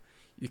somewhere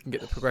you can get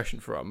the progression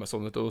from. It's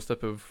on the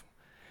doorstep of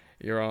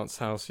your aunt's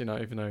house,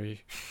 even though you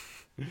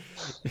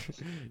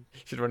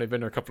should have only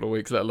been there a couple of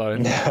weeks, let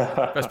alone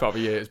best part of a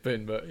year it's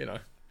been, but, we're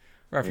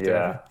happy to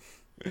have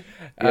you.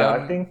 Yeah,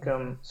 I think.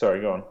 Sorry,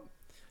 go on.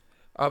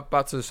 I'm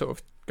about to sort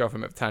of go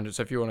from a tangent,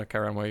 so if you want to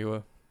carry on where you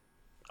were.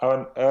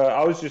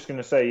 I was just going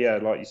to say, yeah,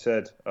 like you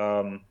said,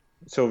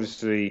 it's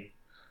obviously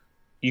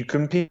you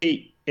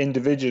compete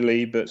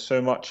individually, but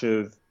so much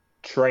of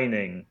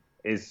training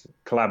is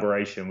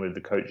collaboration with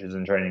the coaches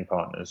and training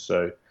partners.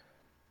 So,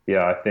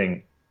 yeah, I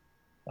think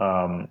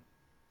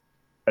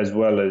as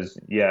well as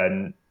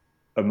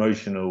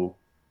emotional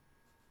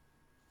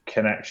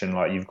connection,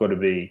 like you've got to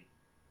be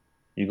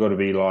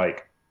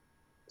like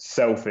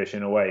selfish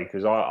in a way,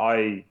 because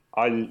I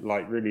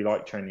like really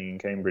like training in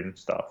Cambridge and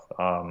stuff,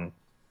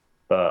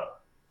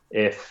 but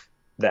if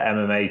the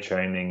MMA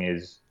training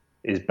is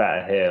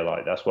better here,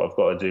 like that's what I've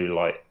got to do.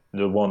 Like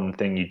the one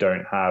thing you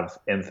don't have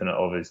infinite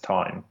of is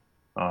time.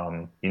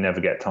 You never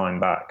get time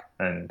back,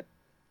 and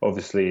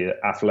obviously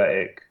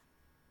athletic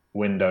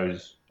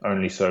windows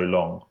only so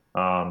long,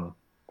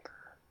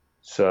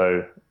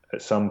 so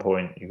at some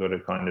point you've got to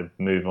kind of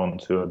move on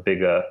to a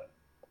bigger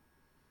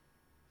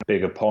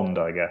pond,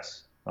 I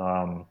guess.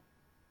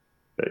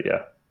 But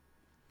yeah.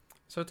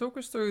 So talk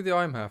us through the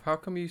IMHAF. How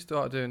come you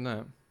started doing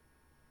that?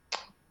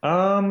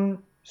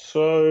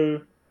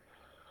 So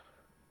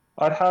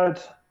I'd had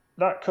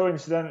that,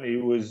 coincidentally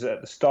was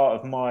at the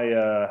start of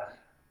my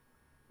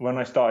when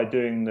I started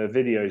doing the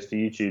videos for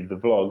YouTube, the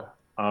vlog.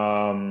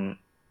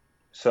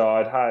 So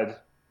I'd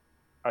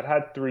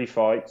had 3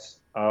 fights,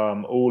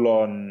 all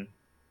on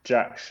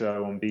Jack's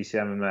show on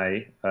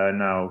BCMMA,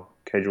 now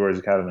Cage Warriors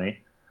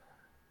Academy.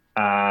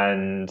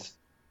 And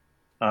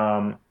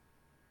I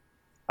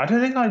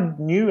don't think I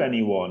knew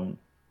anyone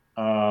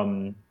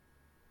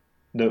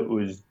that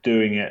was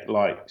doing it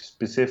like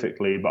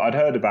specifically, but I'd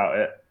heard about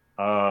it.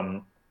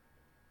 And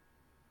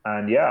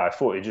yeah, I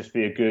thought it'd just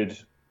be a good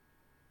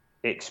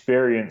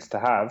experience to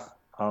have,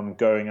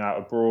 going out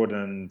abroad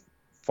and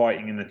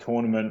fighting in a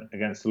tournament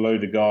against a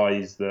load of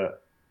guys that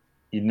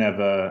you'd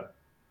never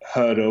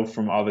heard of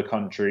from other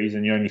countries,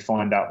 and you only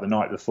find out the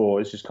night before.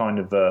 It's just kind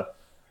of a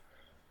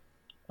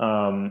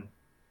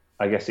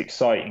I guess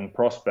exciting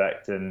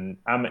prospect, and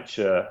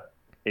amateur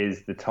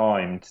is the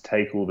time to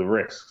take all the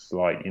risks.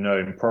 Like,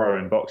 in pro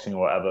and boxing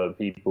or whatever,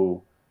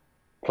 people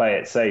play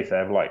it safe. They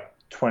have like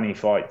 20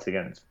 fights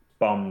against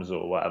bums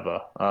or whatever.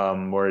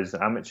 Whereas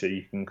amateur,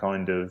 you can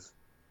kind of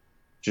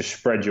just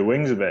spread your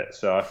wings a bit.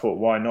 So I thought,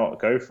 why not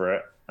go for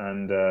it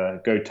and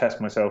go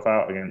test myself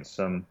out against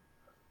some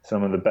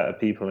of the better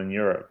people in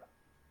Europe.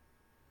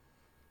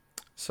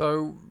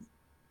 So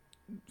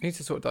you need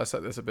to sort of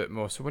dissect this a bit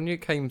more. So when you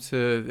came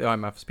to the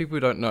IMAF, for people who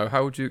don't know,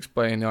 how would you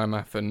explain the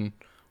IMAF and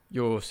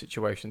your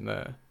situation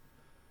there?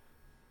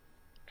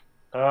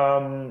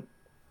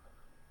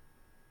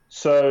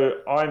 So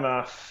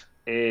IMAF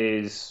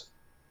is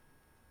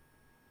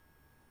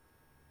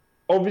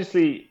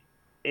obviously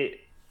it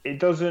it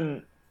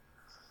doesn't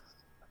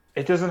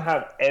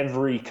have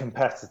every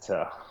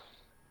competitor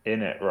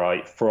in it,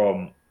 right,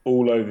 from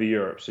all over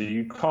Europe. So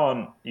you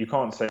can't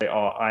say,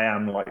 oh, I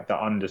am like the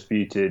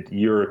undisputed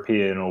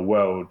European or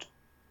world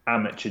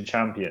amateur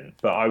champion.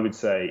 But I would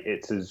say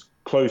it's as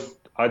close.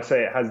 I'd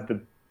say it has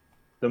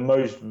the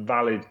most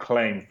valid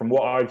claim from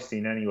what I've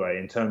seen anyway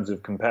in terms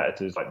of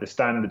competitors. Like the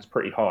standard's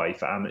pretty high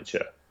for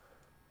amateur.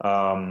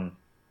 Um,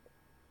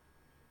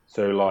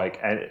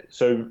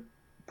 so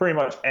pretty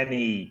much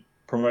any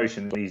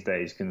promotion these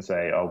days can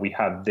say, oh, we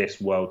have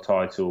this world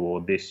title or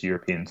this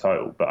European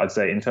title. But I'd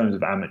say in terms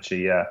of amateur,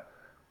 yeah,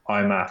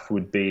 IMAF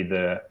would be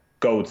the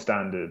gold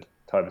standard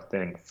type of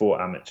thing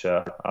for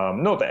amateur.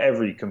 Not that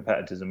every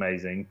competitor is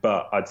amazing,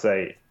 but I'd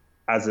say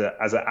as an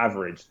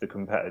average, the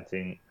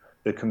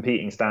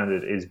competing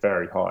standard is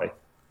very high.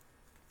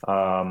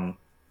 Um,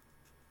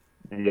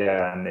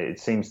 yeah, and it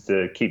seems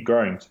to keep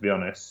growing, to be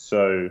honest.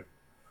 So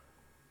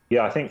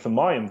yeah, I think for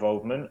my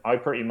involvement, I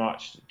pretty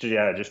much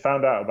just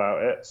found out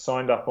about it,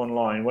 signed up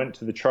online, went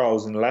to the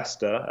trials in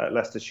Leicester at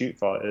Leicester Shoot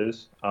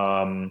Fighters,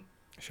 Shout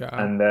out.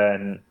 and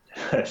then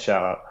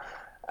shout out,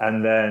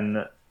 and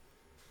then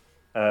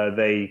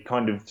they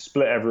kind of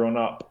split everyone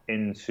up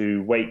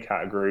into weight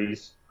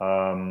categories.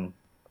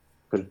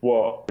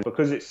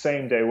 Because it's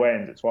same day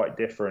weigh-ins, it's quite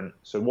different.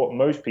 So what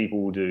most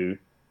people will do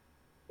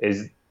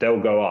is they'll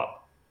go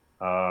up,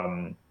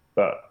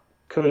 but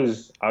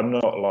because I'm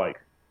not like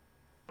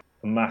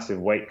a massive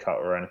weight cut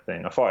or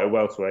anything. I fight at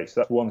welterweight, so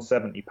that's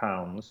 170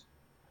 pounds.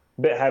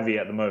 A bit heavy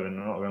at the moment,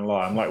 I'm not going to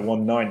lie. I'm like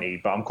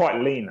 190, but I'm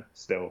quite lean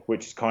still,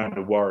 which is kind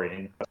of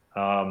worrying.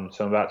 So I'm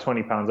about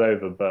 20 pounds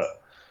over.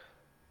 But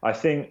I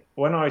think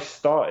when I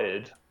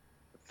started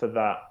for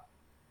that,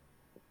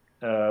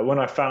 when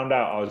I found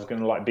out I was going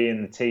to like be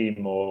in the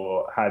team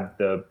or had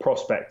the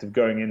prospect of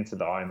going into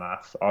the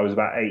IMAF, I was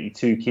about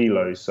 82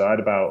 kilos. So I had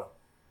about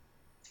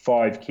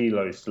 5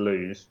 kilos to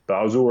lose, but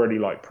I was already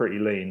like pretty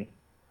lean.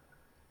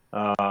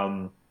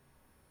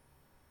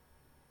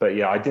 But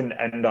yeah, I didn't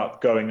end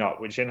up going up,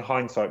 which in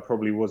hindsight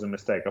probably was a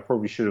mistake. I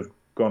probably should have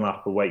gone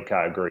up a weight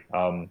category.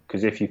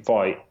 Because if you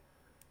fight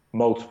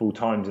multiple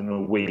times in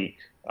a week,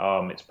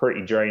 it's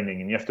pretty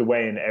draining, and you have to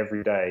weigh in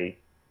every day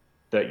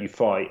that you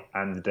fight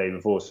and the day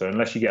before. So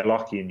unless you get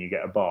lucky and you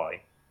get a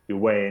bye, you're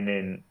weighing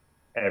in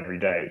every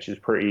day, which is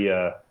pretty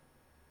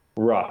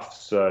rough.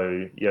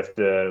 So you have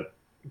to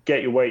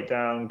get your weight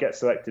down, get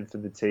selected for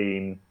the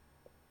team,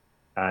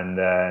 and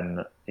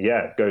then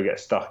go get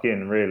stuck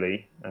in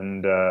really.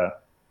 And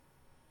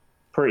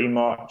pretty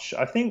much,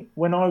 I think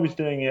when I was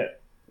doing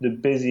it, the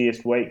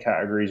busiest weight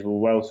categories were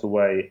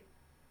welterweight,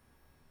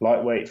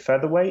 lightweight,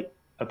 featherweight,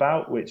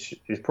 which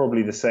is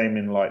probably the same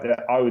in like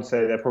that. I would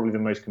say they're probably the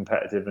most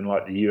competitive in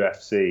like the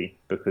UFC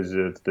because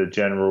of the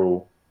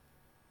general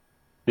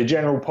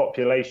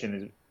population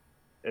is,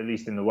 at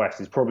least in the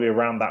West, is probably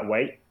around that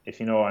weight,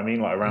 if you know what I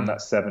mean, like around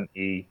that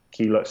 70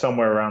 kilo,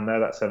 somewhere around there,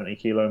 that 70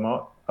 kilo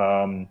mark.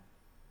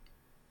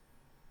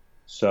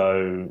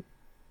 So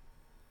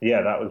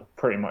yeah, that was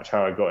pretty much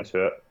how I got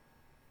into it.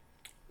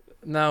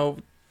 Now,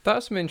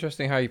 that's some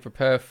interesting how you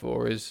prepare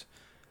for is,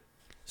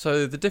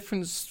 so the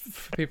difference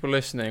for people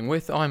listening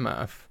with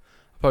IMAF,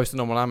 opposed to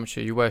normal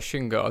amateur, you wear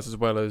shin guards as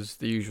well as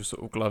the usual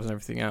sort of gloves and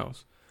everything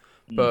else.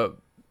 But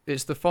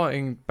it's the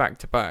fighting back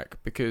to back,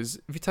 because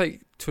if you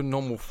take to a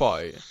normal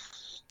fight,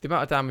 the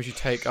amount of damage you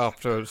take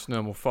after a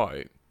normal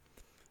fight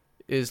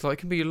is like,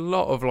 can be a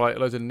lot of like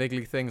loads of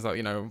niggly things, like,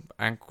 you know,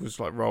 ankles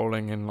like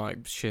rolling and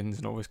like shins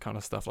and all this kind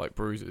of stuff, like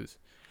bruises.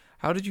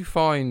 How did you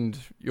find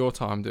your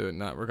time doing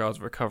that, regards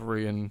of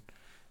recovery and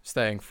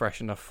staying fresh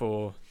enough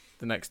for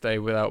the next day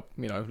without,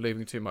 you know,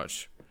 leaving too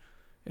much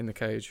in the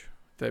cage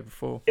the day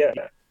before? Yeah,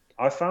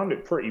 I found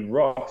it pretty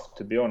rough,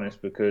 to be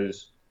honest,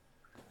 because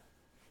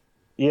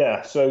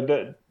so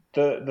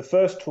the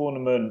first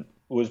tournament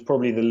was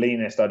probably the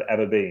leanest I'd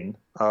ever been.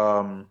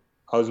 I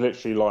was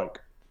literally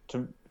like,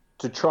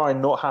 to try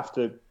and not have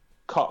to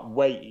cut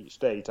weight each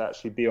day to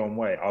actually be on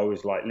weight, I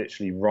was like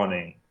literally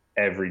running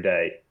every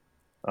day.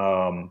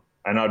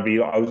 And I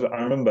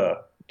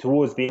remember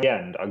towards the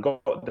end, I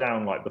got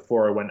down like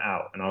before I went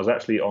out, and I was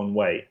actually on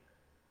weight,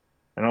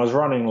 and I was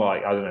running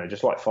like, I don't know,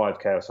 just like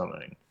 5K or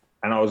something.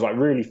 And I was like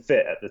really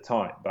fit at the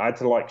time, but I had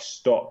to like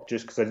stop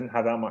just because I didn't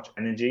have that much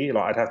energy.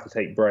 Like I'd have to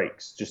take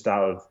breaks just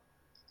out of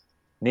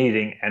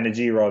needing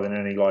energy rather than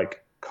any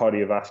like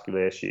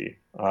cardiovascular issue.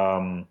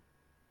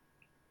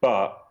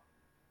 But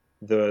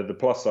the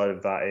plus side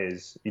of that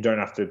is you don't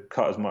have to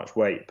cut as much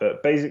weight.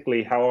 But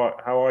basically, how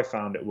I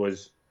found it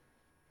was,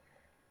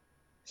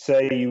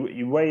 say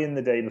you weigh in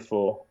the day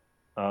before,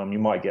 you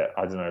might get,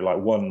 I don't know, like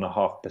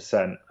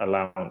 1.5%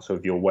 allowance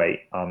of your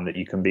weight that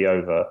you can be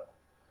over.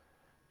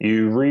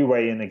 You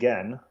re-weigh in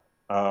again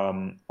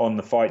on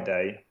the fight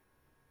day,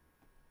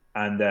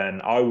 and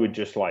then I would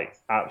just like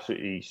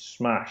absolutely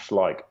smash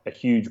like a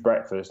huge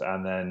breakfast,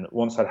 and then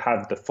once I'd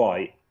had the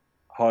fight,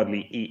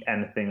 hardly eat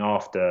anything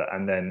after,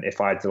 and then if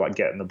I had to like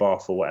get in the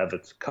bath or whatever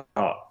to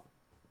cut,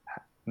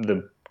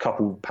 the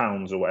couple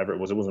pounds or whatever it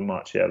was. It wasn't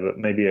much, yeah, but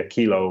maybe a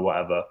kilo or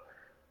whatever.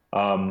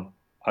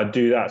 I'd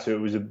do that. So it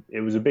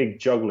was a big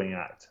juggling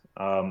act.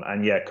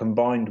 And yeah,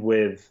 combined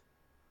with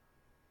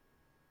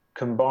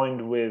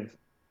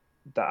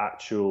the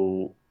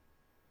actual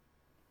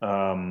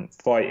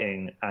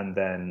fighting and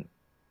then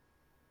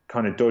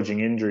kind of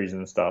dodging injuries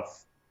and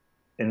stuff.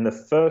 In the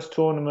first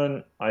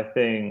tournament, I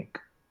think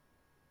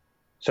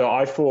so.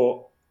 I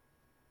fought,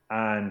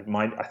 and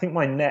I think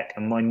my neck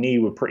and my knee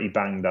were pretty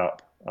banged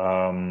up,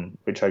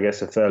 which I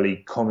guess are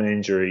fairly common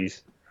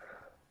injuries.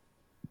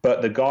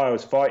 But the guy I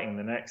was fighting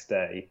the next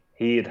day,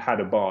 he had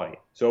a bye,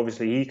 so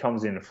obviously he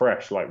comes in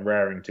fresh, like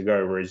raring to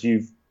go. Whereas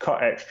you've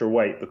cut extra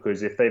weight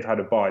because if they've had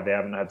a bye, they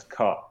haven't had to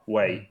cut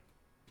weight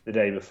the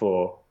day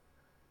before,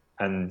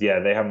 and yeah,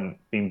 they haven't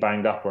been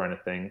banged up or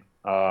anything.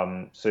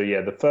 So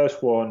yeah, the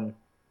first one,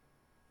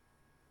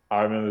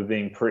 I remember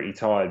being pretty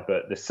tired,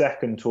 but the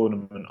second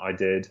tournament I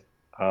did,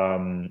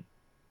 I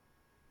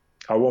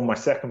won my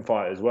second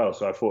fight as well.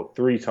 So I fought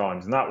 3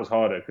 times, and that was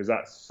harder because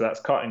that's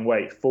cutting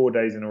weight 4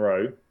 days in a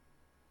row.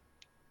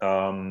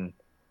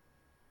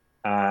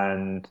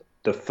 And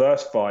the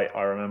first fight,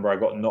 I remember I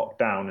got knocked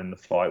down in the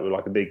fight with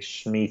like a big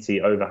schmeaty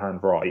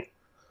overhand right,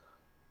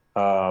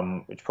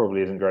 which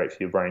probably isn't great for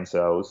your brain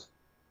cells.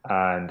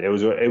 And it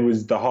was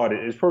the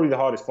hardest. It was probably the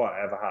hardest fight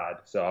I ever had.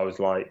 So I was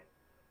like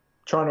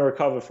trying to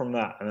recover from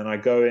that, and then I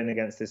go in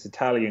against this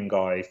Italian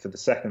guy for the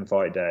second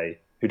fight day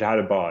who'd had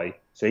a bye.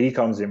 So he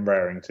comes in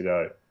raring to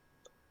go.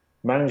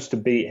 Managed to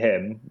beat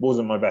him.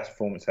 Wasn't my best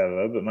performance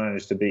ever, but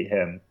managed to beat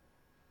him.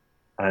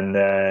 And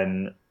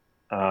then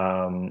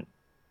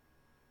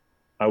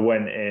I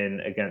went in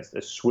against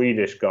a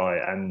Swedish guy,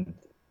 and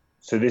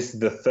so this is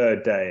the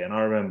third day, and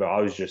I remember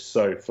I was just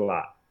so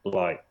flat.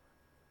 Like,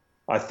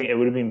 I think it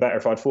would have been better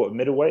if I'd fought at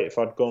middleweight, if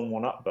I'd gone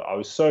one up, but I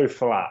was so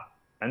flat.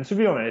 And to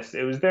be honest,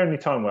 it was the only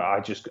time where I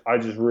just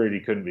really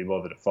couldn't be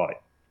bothered to fight.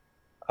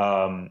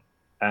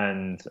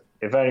 And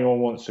if anyone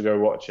wants to go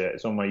watch it,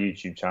 it's on my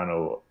YouTube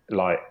channel.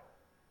 Like,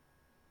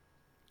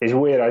 it's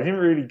weird. I didn't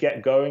really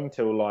get going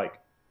till like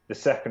the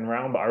second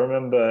round, but I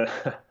remember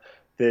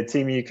the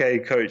Team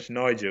UK coach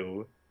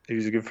Nigel,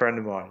 who's a good friend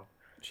of mine.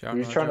 He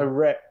was trying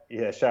to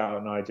shout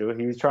out Nigel.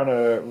 He was trying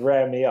to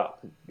rear me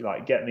up,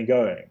 like get me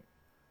going.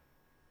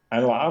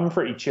 And like I'm a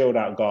pretty chilled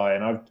out guy,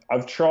 and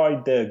I've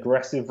tried the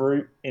aggressive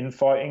route in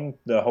fighting,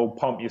 the whole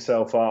pump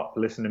yourself up,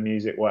 listen to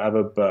music,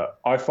 whatever. But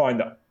I find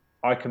that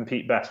I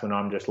compete best when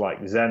I'm just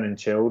like zen and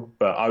chilled.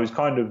 But I was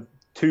kind of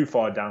too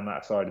far down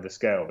that side of the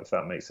scale, if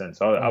that makes sense.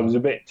 I was a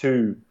bit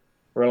too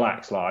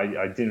relaxed. Like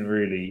I didn't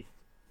really.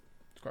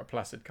 It's quite a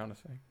placid kind of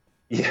thing.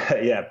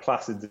 Yeah,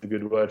 placid's a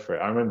good word for it.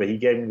 I remember he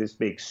gave me this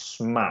big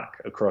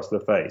smack across the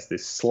face,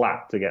 this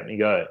slap to get me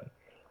going.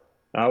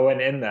 And I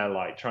went in there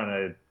like trying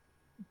to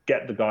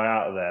get the guy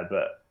out of there,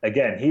 but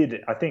again,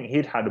 I think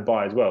he'd had a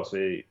bye as well, so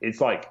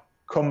it's like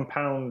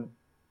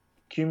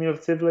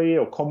cumulatively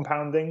or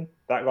compounding.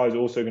 That guy's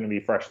also going to be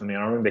fresh than me.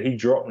 And I remember he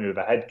dropped me with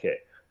a head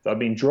kick. So I'd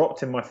been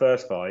dropped in my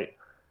first fight.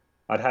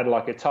 I'd had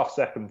like a tough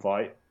second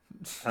fight,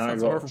 and I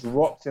got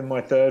dropped in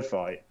my third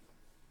fight.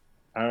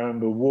 I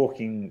remember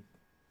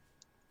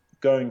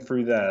going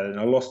through there, and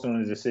I lost on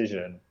a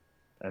decision,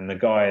 and the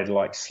guy had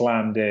like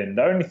slammed in.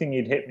 The only thing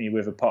he'd hit me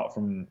with apart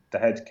from the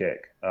head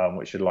kick,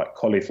 which had like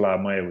cauliflower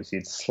mayo, was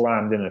he'd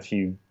slammed in a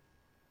few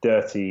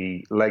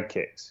dirty leg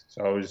kicks.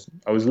 So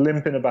I was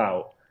limping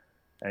about,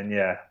 and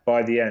yeah,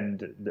 by the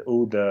end,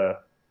 all the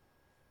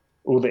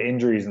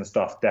injuries and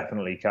stuff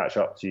definitely catch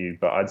up to you.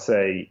 But I'd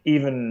say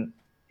even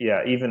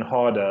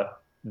harder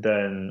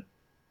than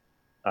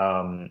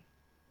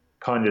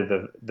kind of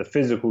the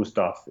physical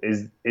stuff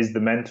is the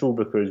mental,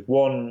 because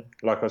one,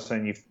 like I was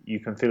saying, you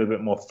can feel a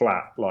bit more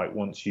flat like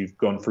once you've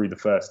gone through the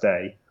first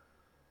day,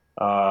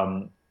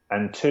 and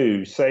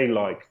two, say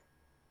like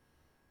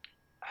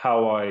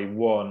how I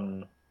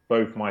won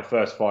both my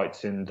first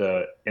fights in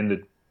the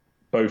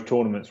both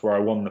tournaments where I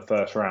won the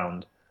first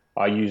round.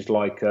 I used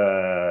like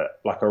a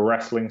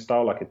wrestling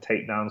style, like a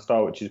takedown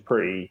style, which is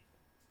pretty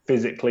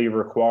physically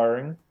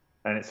requiring.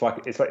 And it's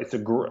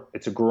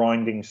a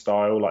grinding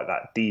style, like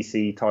that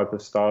DC type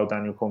of style,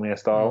 Daniel Cormier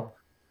style.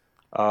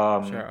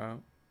 Shout out.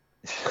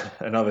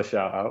 Another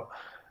shout out.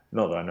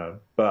 Not that I know,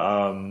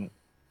 but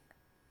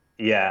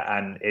yeah,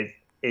 and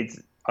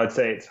I'd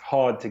say it's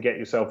hard to get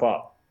yourself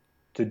up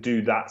to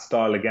do that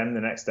style again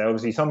the next day.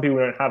 Obviously, some people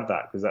don't have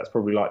that because that's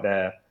probably like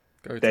their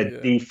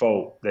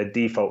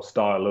default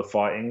style of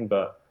fighting.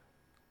 But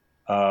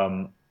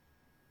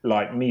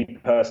like me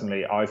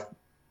personally, I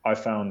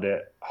found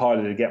it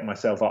harder to get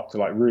myself up to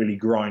like really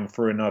grind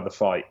through another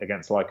fight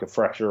against like a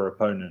fresher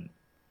opponent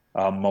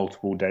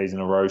multiple days in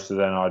a row. So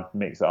then I'd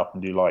mix it up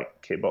and do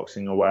like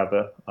kickboxing or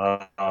whatever.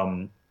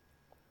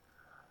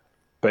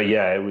 But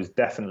yeah, it was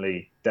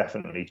definitely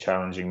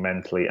challenging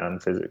mentally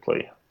and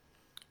physically.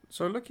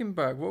 So looking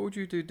back, what would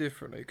you do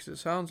differently? Because it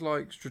sounds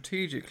like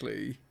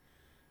strategically,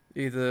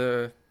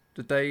 either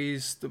the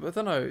days, I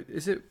don't know,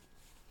 is it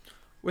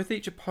with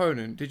each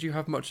opponent, did you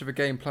have much of a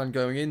game plan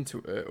going into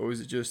it, or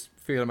is it just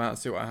feel them out and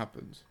see what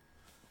happens?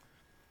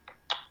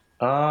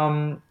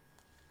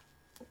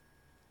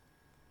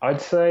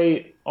 I'd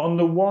say on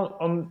the one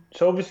on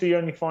so obviously you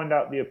only find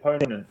out the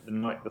opponent the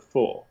night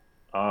before.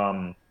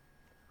 Um,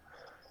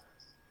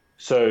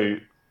 so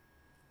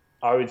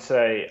I would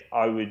say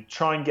I would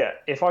try and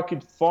get if I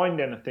could find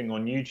anything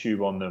on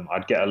YouTube on them,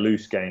 I'd get a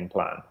loose game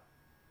plan.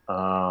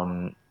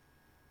 Um,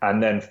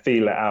 and then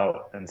feel it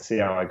out and see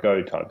how I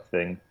go type of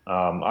thing.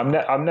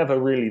 I'm never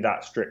really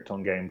that strict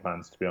on game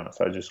plans to be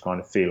honest. I just kind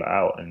of feel it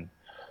out and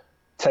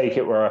take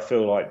it where I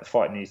feel like the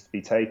fight needs to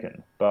be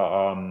taken.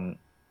 But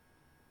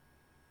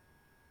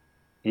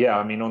yeah,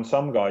 I mean, on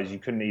some guys you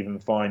couldn't even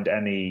find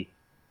any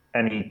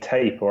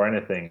tape or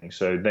anything,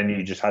 so then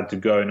you just had to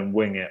go in and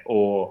wing it,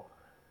 or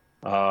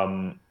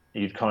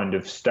you'd kind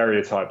of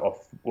stereotype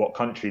off what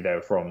country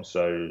they're from.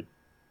 So,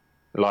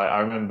 like, I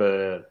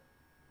remember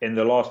in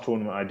the last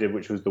tournament I did,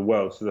 which was the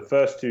World. So the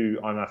first two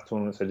IMAF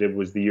tournaments I did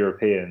was the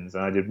Europeans,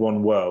 and I did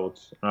one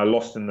Worlds, and I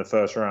lost in the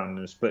first round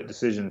in a split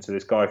decision to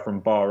this guy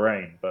from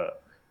Bahrain.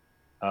 But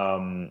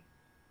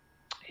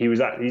he's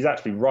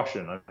actually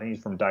Russian. I think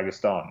he's from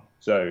Dagestan.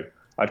 So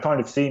I'd kind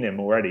of seen him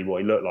already,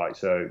 what he looked like.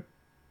 So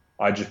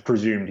I just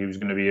presumed he was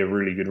going to be a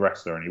really good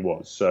wrestler, and he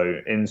was.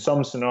 So in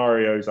some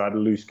scenarios, I had a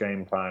loose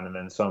game plan, and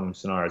then some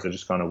scenarios, I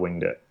just kind of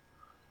winged it.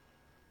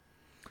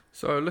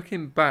 So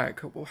looking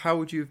back, how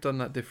would you have done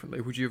that differently?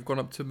 Would you have gone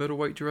up to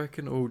middleweight, do you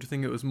reckon, or do you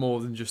think it was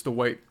more than just the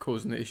weight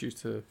causing the issues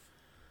to,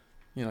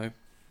 you know,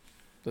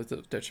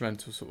 the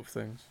detrimental sort of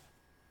things?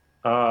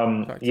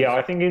 Yeah,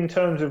 I think in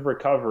terms of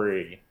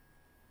recovery,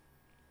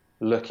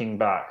 looking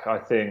back, I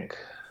think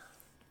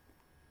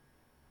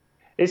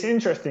it's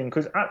interesting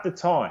because at the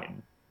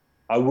time,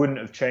 I wouldn't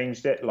have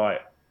changed it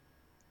like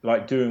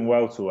doing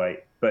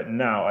welterweight. But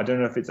now, I don't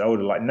know if it's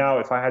older. Like now,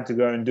 if I had to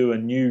go and do a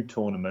new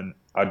tournament,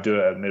 I'd do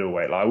it at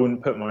middleweight. Like I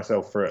wouldn't put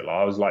myself through it. Like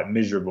I was like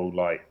miserable,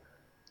 like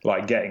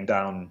getting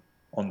down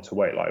onto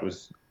weight. Like it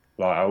was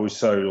like I was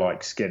so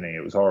like skinny.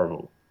 It was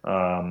horrible.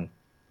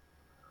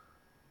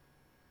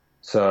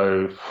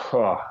 So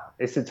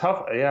it's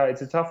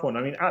it's a tough one.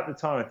 I mean, at the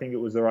time, I think it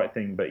was the right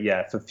thing. But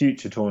yeah, for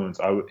future tournaments,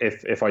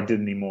 if I did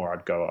any more,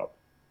 I'd go up.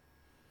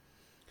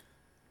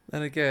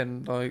 And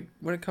again, like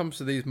when it comes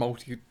to these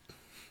multi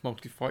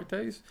fight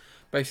days,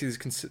 basically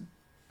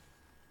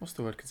what's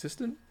the word?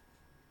 Consistent?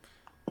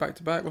 Back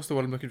to back? What's the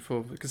word I'm looking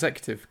for?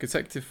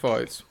 Consecutive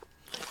fights.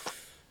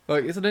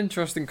 Like it's an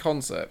interesting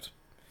concept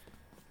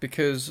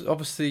because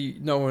obviously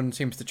no one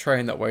seems to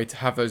train that way to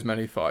have those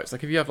many fights.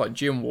 Like if you have like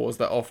gym wars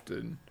that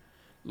often,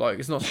 like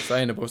it's not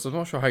sustainable. So I'm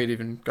not sure how you'd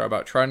even go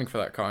about training for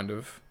that kind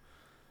of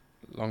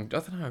long. I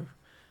don't know.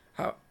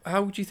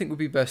 How would you think would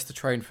be best to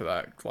train for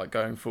that, like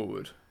going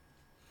forward?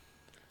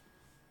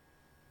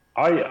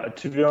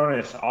 To be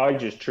honest, I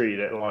just treat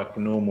it like a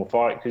normal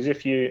fight because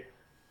if you're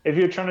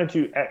trying to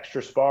do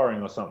extra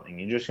sparring or something,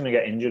 you're just going to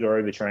get injured or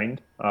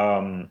overtrained.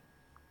 So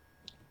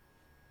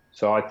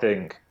I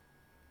think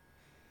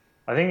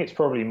it's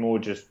probably more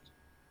just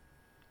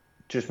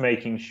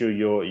making sure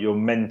you're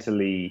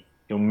mentally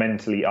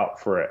up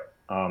for it.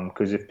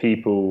 Because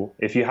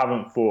if you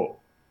haven't fought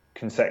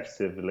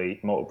consecutively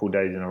multiple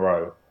days in a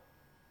row,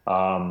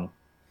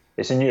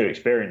 it's a new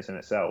experience in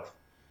itself.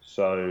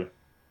 So.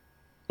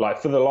 Like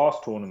for the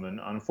last tournament,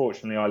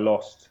 unfortunately, I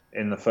lost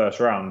in the first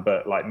round.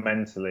 But like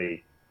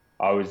mentally,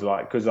 I was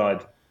like, because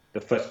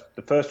the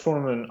first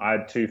tournament I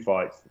had 2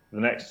 fights. The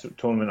next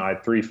tournament I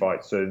had 3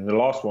 fights. So the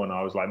last one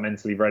I was like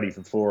mentally ready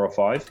for 4 or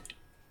 5.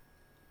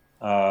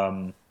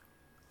 And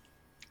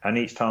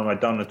each time I'd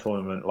done the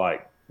tournament,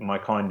 like my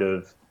kind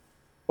of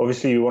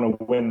obviously you want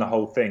to win the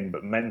whole thing,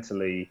 but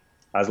mentally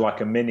as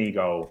like a mini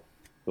goal,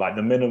 like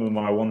the minimum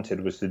I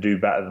wanted was to do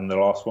better than the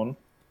last one.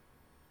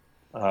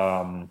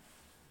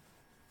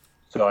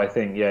 So I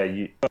think,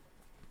 yeah,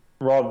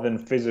 rather than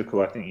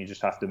physical, I think you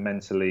just have to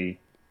mentally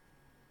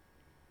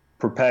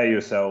prepare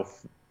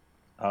yourself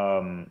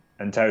and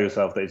tell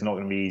yourself that it's not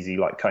going to be easy,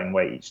 like cutting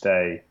weight each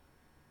day,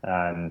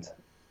 and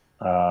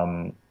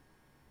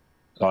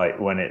like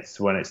when it's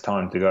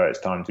time to go, it's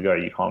time to go.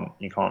 You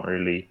can't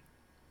really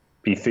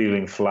be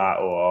feeling flat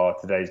or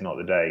today's not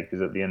the day,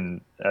 because at the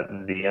end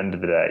of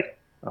the day,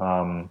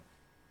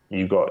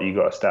 you got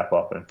to step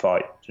up and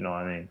fight. Do you know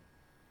what I mean?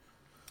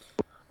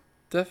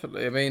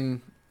 Definitely. I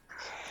mean,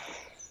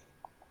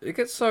 it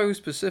gets so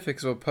specific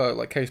as well, per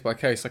like case by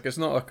case. Like it's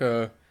not like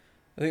a.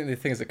 I think the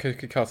thing is a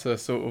cookie cutter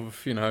sort of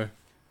formula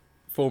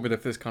for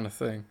this kind of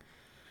thing.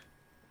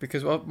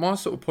 Because my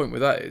sort of point with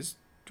that is,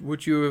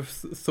 would you have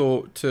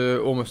thought to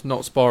almost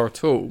not spar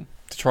at all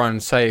to try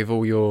and save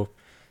all your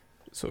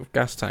sort of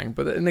gas tank?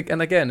 But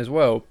and again as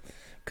well,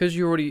 because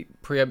you already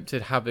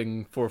preempted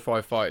having 4 or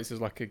 5 fights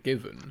as like a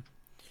given.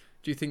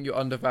 Do you think you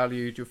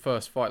undervalued your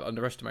first fight,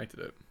 underestimated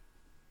it?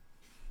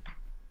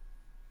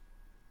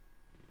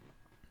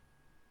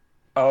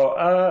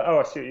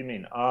 I see what you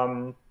mean.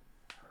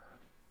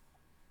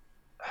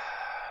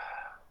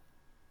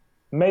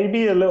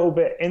 Maybe a little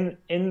bit in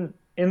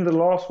the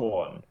last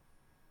one,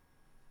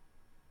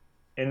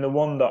 in the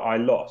one that I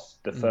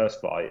lost, the first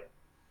fight.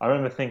 I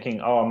remember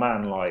thinking, oh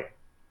man, like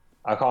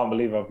I can't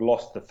believe I've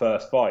lost the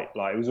first fight.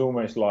 Like it was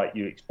almost like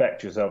you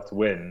expect yourself to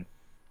win,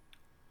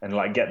 and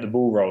like get the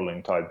ball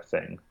rolling type of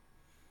thing.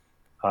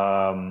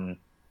 Um,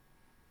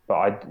 but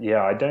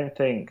I don't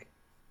think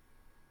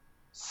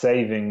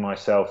saving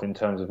myself in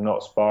terms of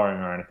not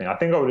sparring or anything. I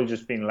think I would have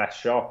just been less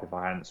sharp if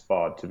I hadn't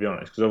sparred, to be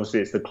honest, because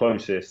obviously it's the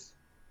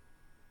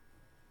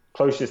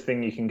closest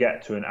thing you can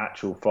get to an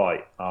actual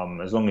fight.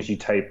 As long as you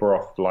taper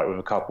off like with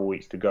a couple of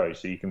weeks to go,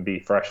 so you can be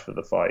fresh for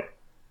the fight.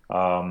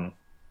 Um,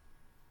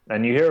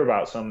 and you hear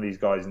about some of these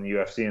guys in the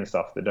UFC and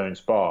stuff that don't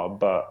spar,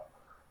 but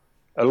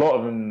a lot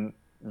of them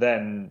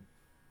then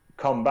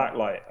come back.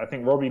 Like I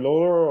think Robbie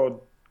Lawler or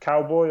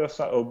Cowboy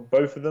or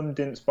both of them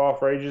didn't spar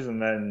for ages,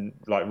 and then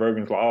like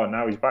Rogan's like, oh,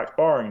 now he's back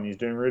sparring and he's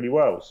doing really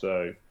well.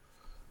 So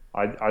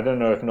I don't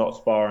know if not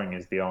sparring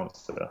is the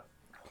answer.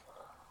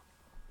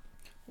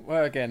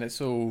 Well, again, it's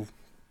all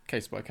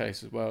case by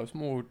case as well. It's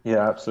more.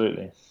 Yeah,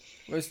 absolutely.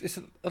 Well, it's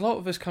a lot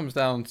of this comes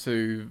down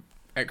to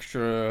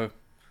extra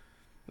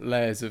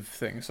layers of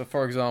things. So,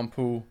 for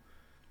example,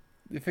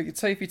 if you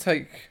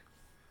take,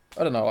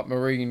 I don't know, like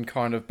marine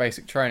kind of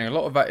basic training, a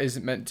lot of that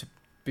isn't meant to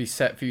be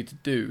set for you to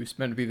do. It's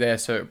meant to be there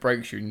so it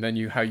breaks you, and then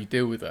how you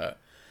deal with that.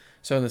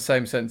 So, in the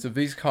same sense of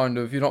these kind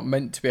of, you're not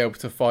meant to be able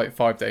to fight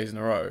 5 days in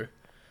a row,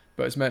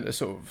 but it's meant to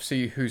sort of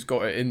see who's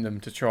got it in them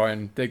to try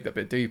and dig that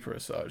bit deeper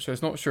as such. So,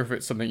 it's not sure if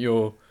it's something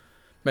you're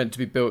meant to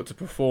be built to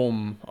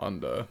perform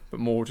under, but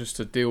more just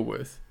to deal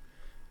with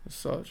as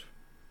such.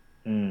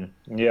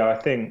 Yeah, I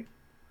think,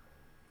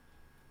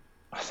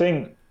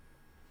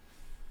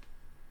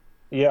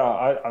 yeah,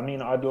 I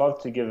mean, I'd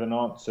love to give an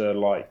answer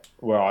like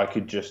where I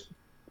could just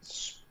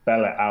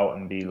spell it out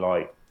and be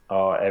like,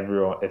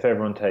 if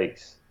everyone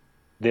takes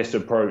this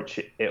approach,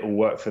 it will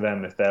work for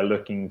them if they're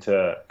looking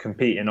to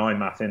compete in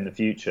IMAF in the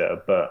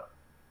future. But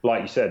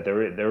like you said,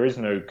 there is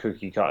no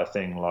cookie cutter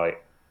thing.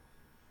 Like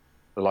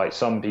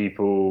some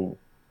people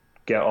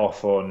get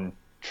off on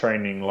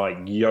training like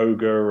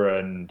yoga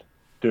and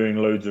doing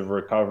loads of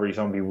recovery.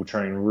 Some people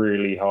train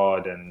really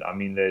hard, and I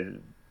mean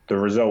the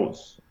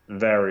results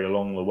vary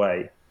along the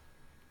way.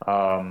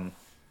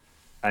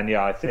 And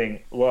yeah, I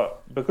think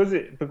because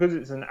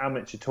it's an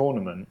amateur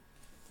tournament,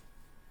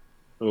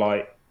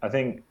 like I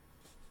think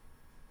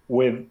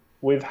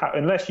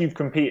unless you've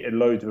competed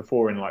loads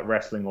before in like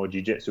wrestling or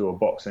jiu-jitsu or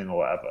boxing or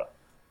whatever,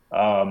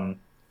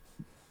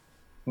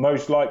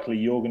 most likely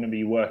you're going to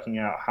be working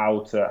out how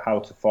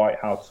to fight,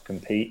 how to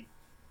compete,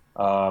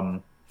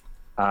 and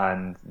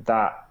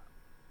that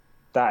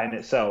in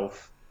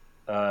itself,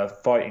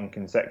 fighting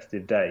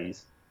consecutive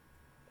days,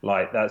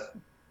 like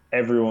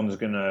everyone's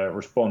going to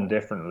respond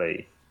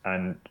differently.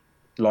 And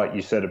like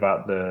you said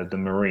about the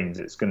Marines,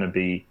 it's going to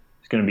be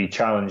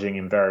challenging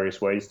in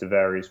various ways to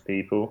various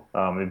people.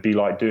 It'd be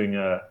like doing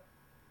a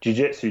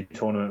jiu-jitsu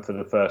tournament for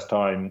the first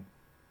time.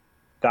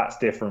 That's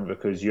different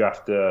because you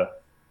have to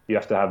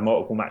have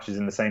multiple matches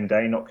in the same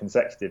day, not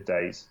consecutive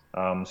days.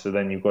 So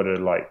then you've got to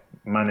like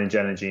manage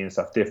energy and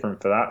stuff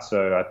different for that.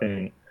 So I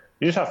think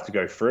you just have to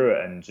go through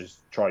it and just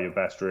try your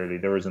best. Really,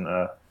 there isn't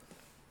an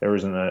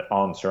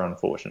answer,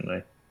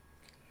 unfortunately.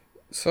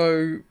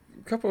 So,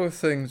 a couple of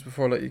things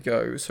before I let you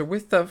go. So,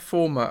 with that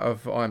format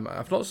of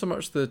IMAF, not so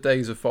much the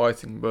days of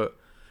fighting, but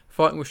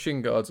fighting with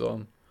shin guards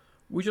on,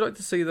 would you like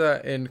to see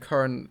that in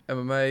current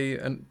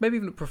MMA and maybe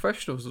even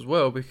professionals as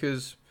well?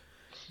 Because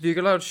if you're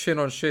allowed shin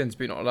on shins,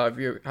 but you're not allowed,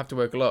 you have to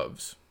wear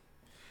gloves.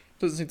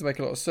 Doesn't seem to make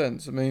a lot of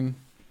sense. I mean,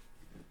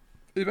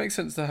 it makes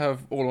sense to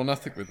have all or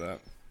nothing with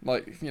that.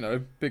 Like,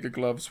 bigger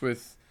gloves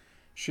with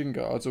shin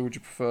guards, or would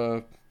you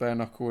prefer bare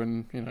knuckle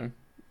and,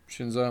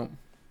 shins out?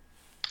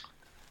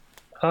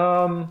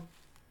 The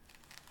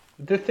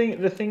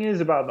thing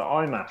is about the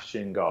IMAF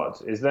shin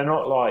guards is they're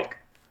not like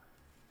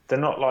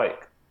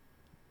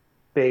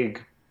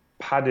big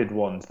padded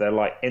ones. They're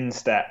like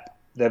instep.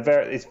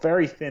 It's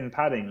very thin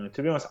padding. And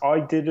to be honest, I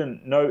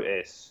didn't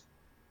notice.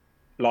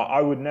 Like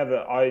I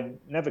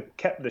never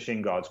kept the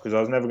shin guards because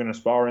I was never going to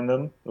spar in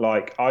them.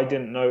 Like I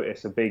didn't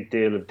notice a big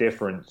deal of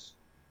difference.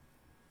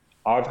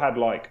 I've had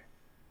I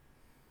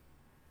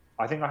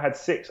think I had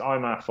 6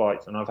 IMAF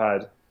fights, and I've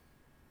had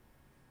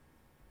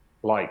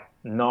like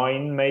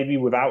 9 maybe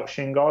without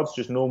shin guards,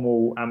 just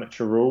normal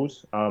amateur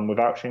rules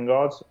without shin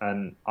guards,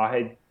 and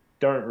I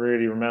don't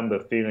really remember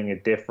feeling a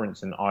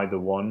difference in either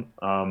one.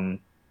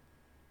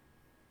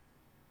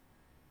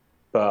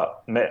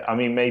 But I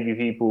mean, maybe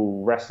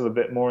people wrestle a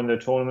bit more in the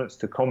tournaments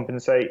to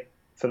compensate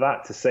for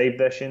that, to save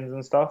their shins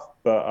and stuff.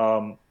 But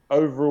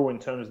overall, in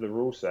terms of the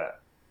rule set,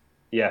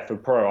 yeah, for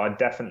pro, I'd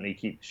definitely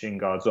keep the shin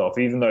guards off,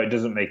 even though it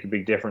doesn't make a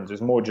big difference.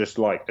 It's more just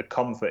like a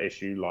comfort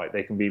issue. Like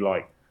they can be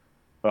like,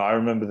 I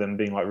remember them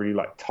being like really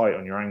like tight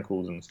on your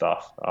ankles and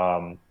stuff,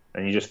 and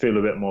you just feel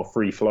a bit more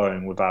free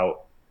flowing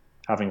without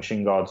having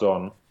shin guards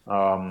on.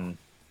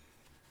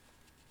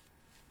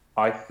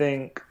 I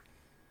think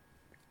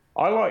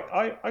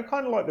I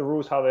kind of like the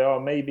rules how they are.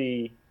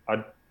 Maybe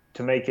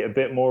to make it a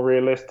bit more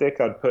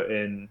realistic, I'd put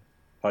in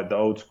like the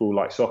old school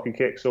like soccer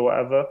kicks or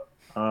whatever,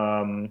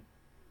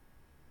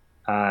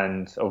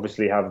 and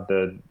obviously have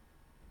the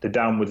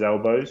downwards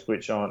elbows,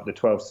 which aren't the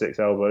 12-6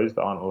 elbows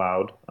that aren't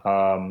allowed.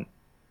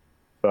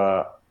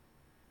 But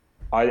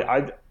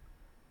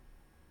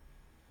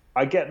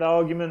I get the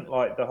argument,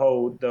 like the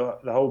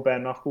whole bare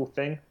knuckle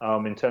thing,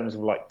 in terms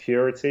of like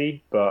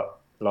purity. But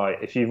like,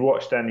 if you've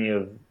watched any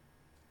of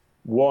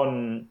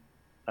one,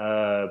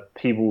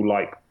 people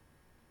like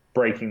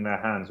breaking their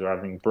hands or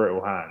having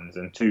brittle hands,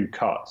 and two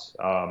cuts,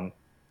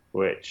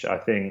 which I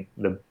think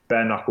the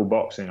bare knuckle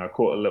boxing, I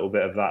caught a little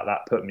bit of that.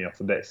 That put me off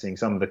a bit, seeing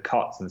some of the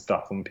cuts and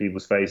stuff on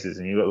people's faces,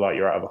 and you look like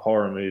you're out of a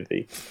horror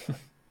movie.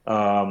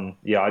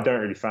 Yeah, I don't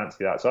really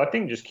fancy that. So I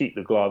think just keep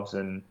the gloves,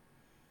 and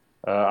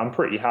I'm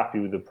pretty happy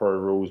with the pro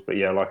rules. But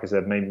yeah, like I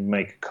said, maybe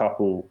make a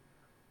couple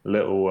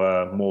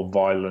little more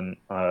violent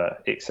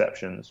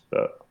exceptions.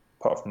 But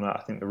apart from that, I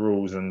think the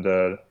rules and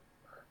the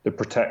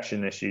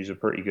protection issues are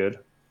pretty good.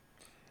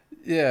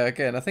 Yeah,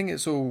 again, I think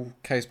it's all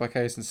case by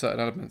case in certain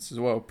elements as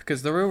well.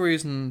 Because the real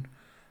reason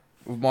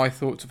of my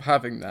thoughts of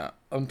having that,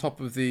 on top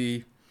of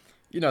the,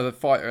 the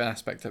fighter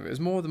aspect of it, is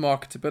more the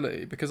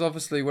marketability. Because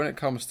obviously, when it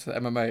comes to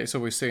MMA, it's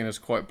always seen as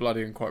quite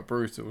bloody and quite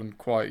brutal and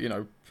quite,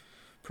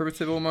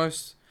 primitive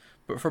almost.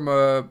 But from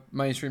a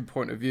mainstream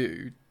point of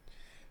view,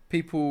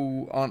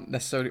 people aren't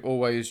necessarily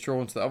always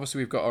drawn to that. Obviously,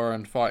 we've got our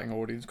own fighting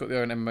audience, got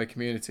the own MMA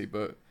community,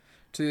 but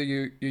to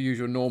your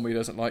usual normie who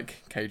doesn't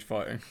like cage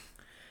fighting.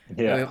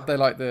 Yeah, They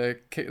like the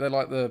kick, they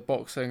like the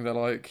boxing, they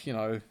like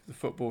the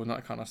football and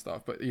that kind of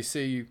stuff. But you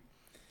see,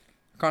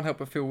 I can't help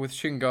but feel with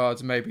shin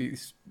guards, maybe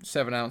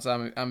 7-ounce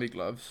ambi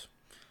gloves,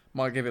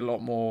 might give it a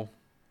lot more.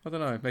 I don't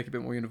know, make it a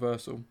bit more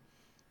universal,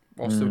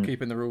 while still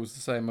keeping the rules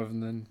the same, other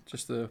than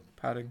just the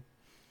padding.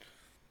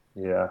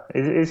 yeah,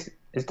 it's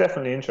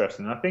definitely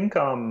interesting. I think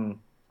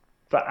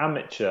for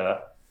amateur,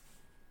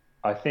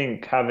 I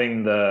think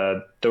having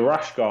the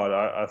rash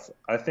guard,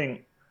 I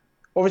think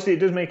obviously it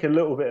does make a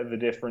little bit of a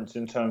difference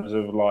in terms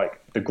of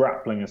like the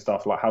grappling and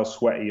stuff, like how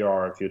sweaty you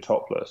are if you're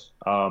topless.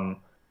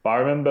 But I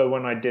remember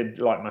when I did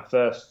like my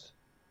first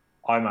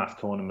IMAF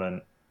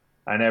tournament,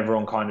 and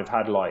everyone kind of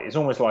had like, it's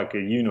almost like a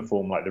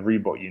uniform, like the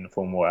Reebok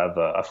uniform or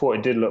whatever. I thought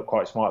it did look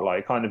quite smart.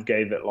 Like it kind of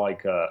gave it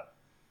like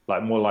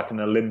more like an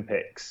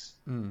Olympics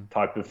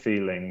type of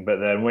feeling. But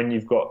then when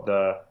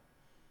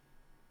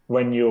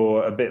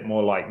you're a bit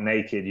more like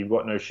naked, you've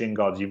got no shin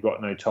guards, you've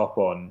got no top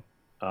on.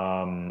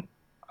 I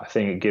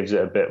think it gives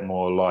it a bit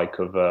more like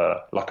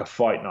a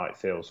fight night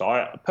feel. So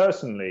I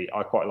personally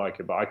quite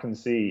like it, but I can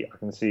see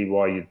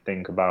why you'd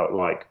think about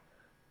like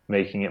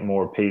making it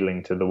more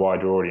appealing to the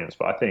wider audience.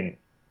 But I think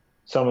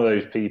some of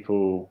those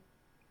people,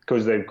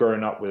 because they've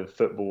grown up with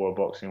football or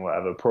boxing or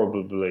whatever,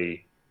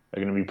 probably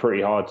are going to be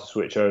pretty hard to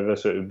switch over.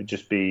 So it would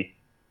just be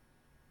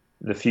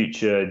the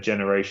future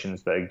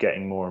generations that are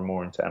getting more and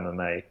more into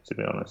MMA, to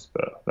be honest.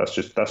 But that's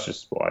just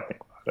what I think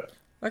about it.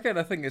 Again,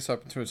 I think it's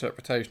open to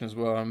interpretation as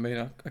well. I mean,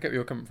 I get where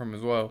you're coming from as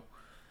well.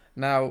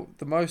 Now,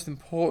 the most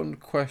important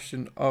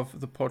question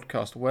of the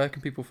podcast: where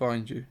can people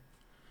find you?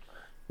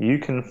 You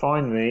can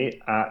find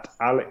me at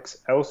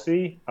Alex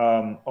Elsey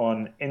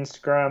on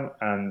Instagram,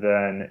 and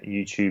then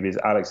YouTube is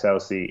Alex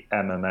Elsey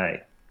MMA.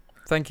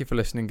 Thank you for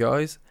listening,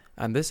 guys.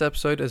 And this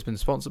episode has been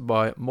sponsored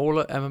by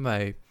Mauler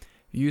MMA.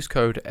 Use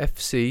code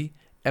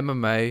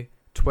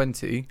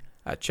FCMMA20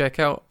 at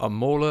checkout on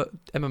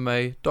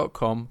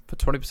maulermma.com for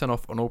 20%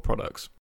 off on all products.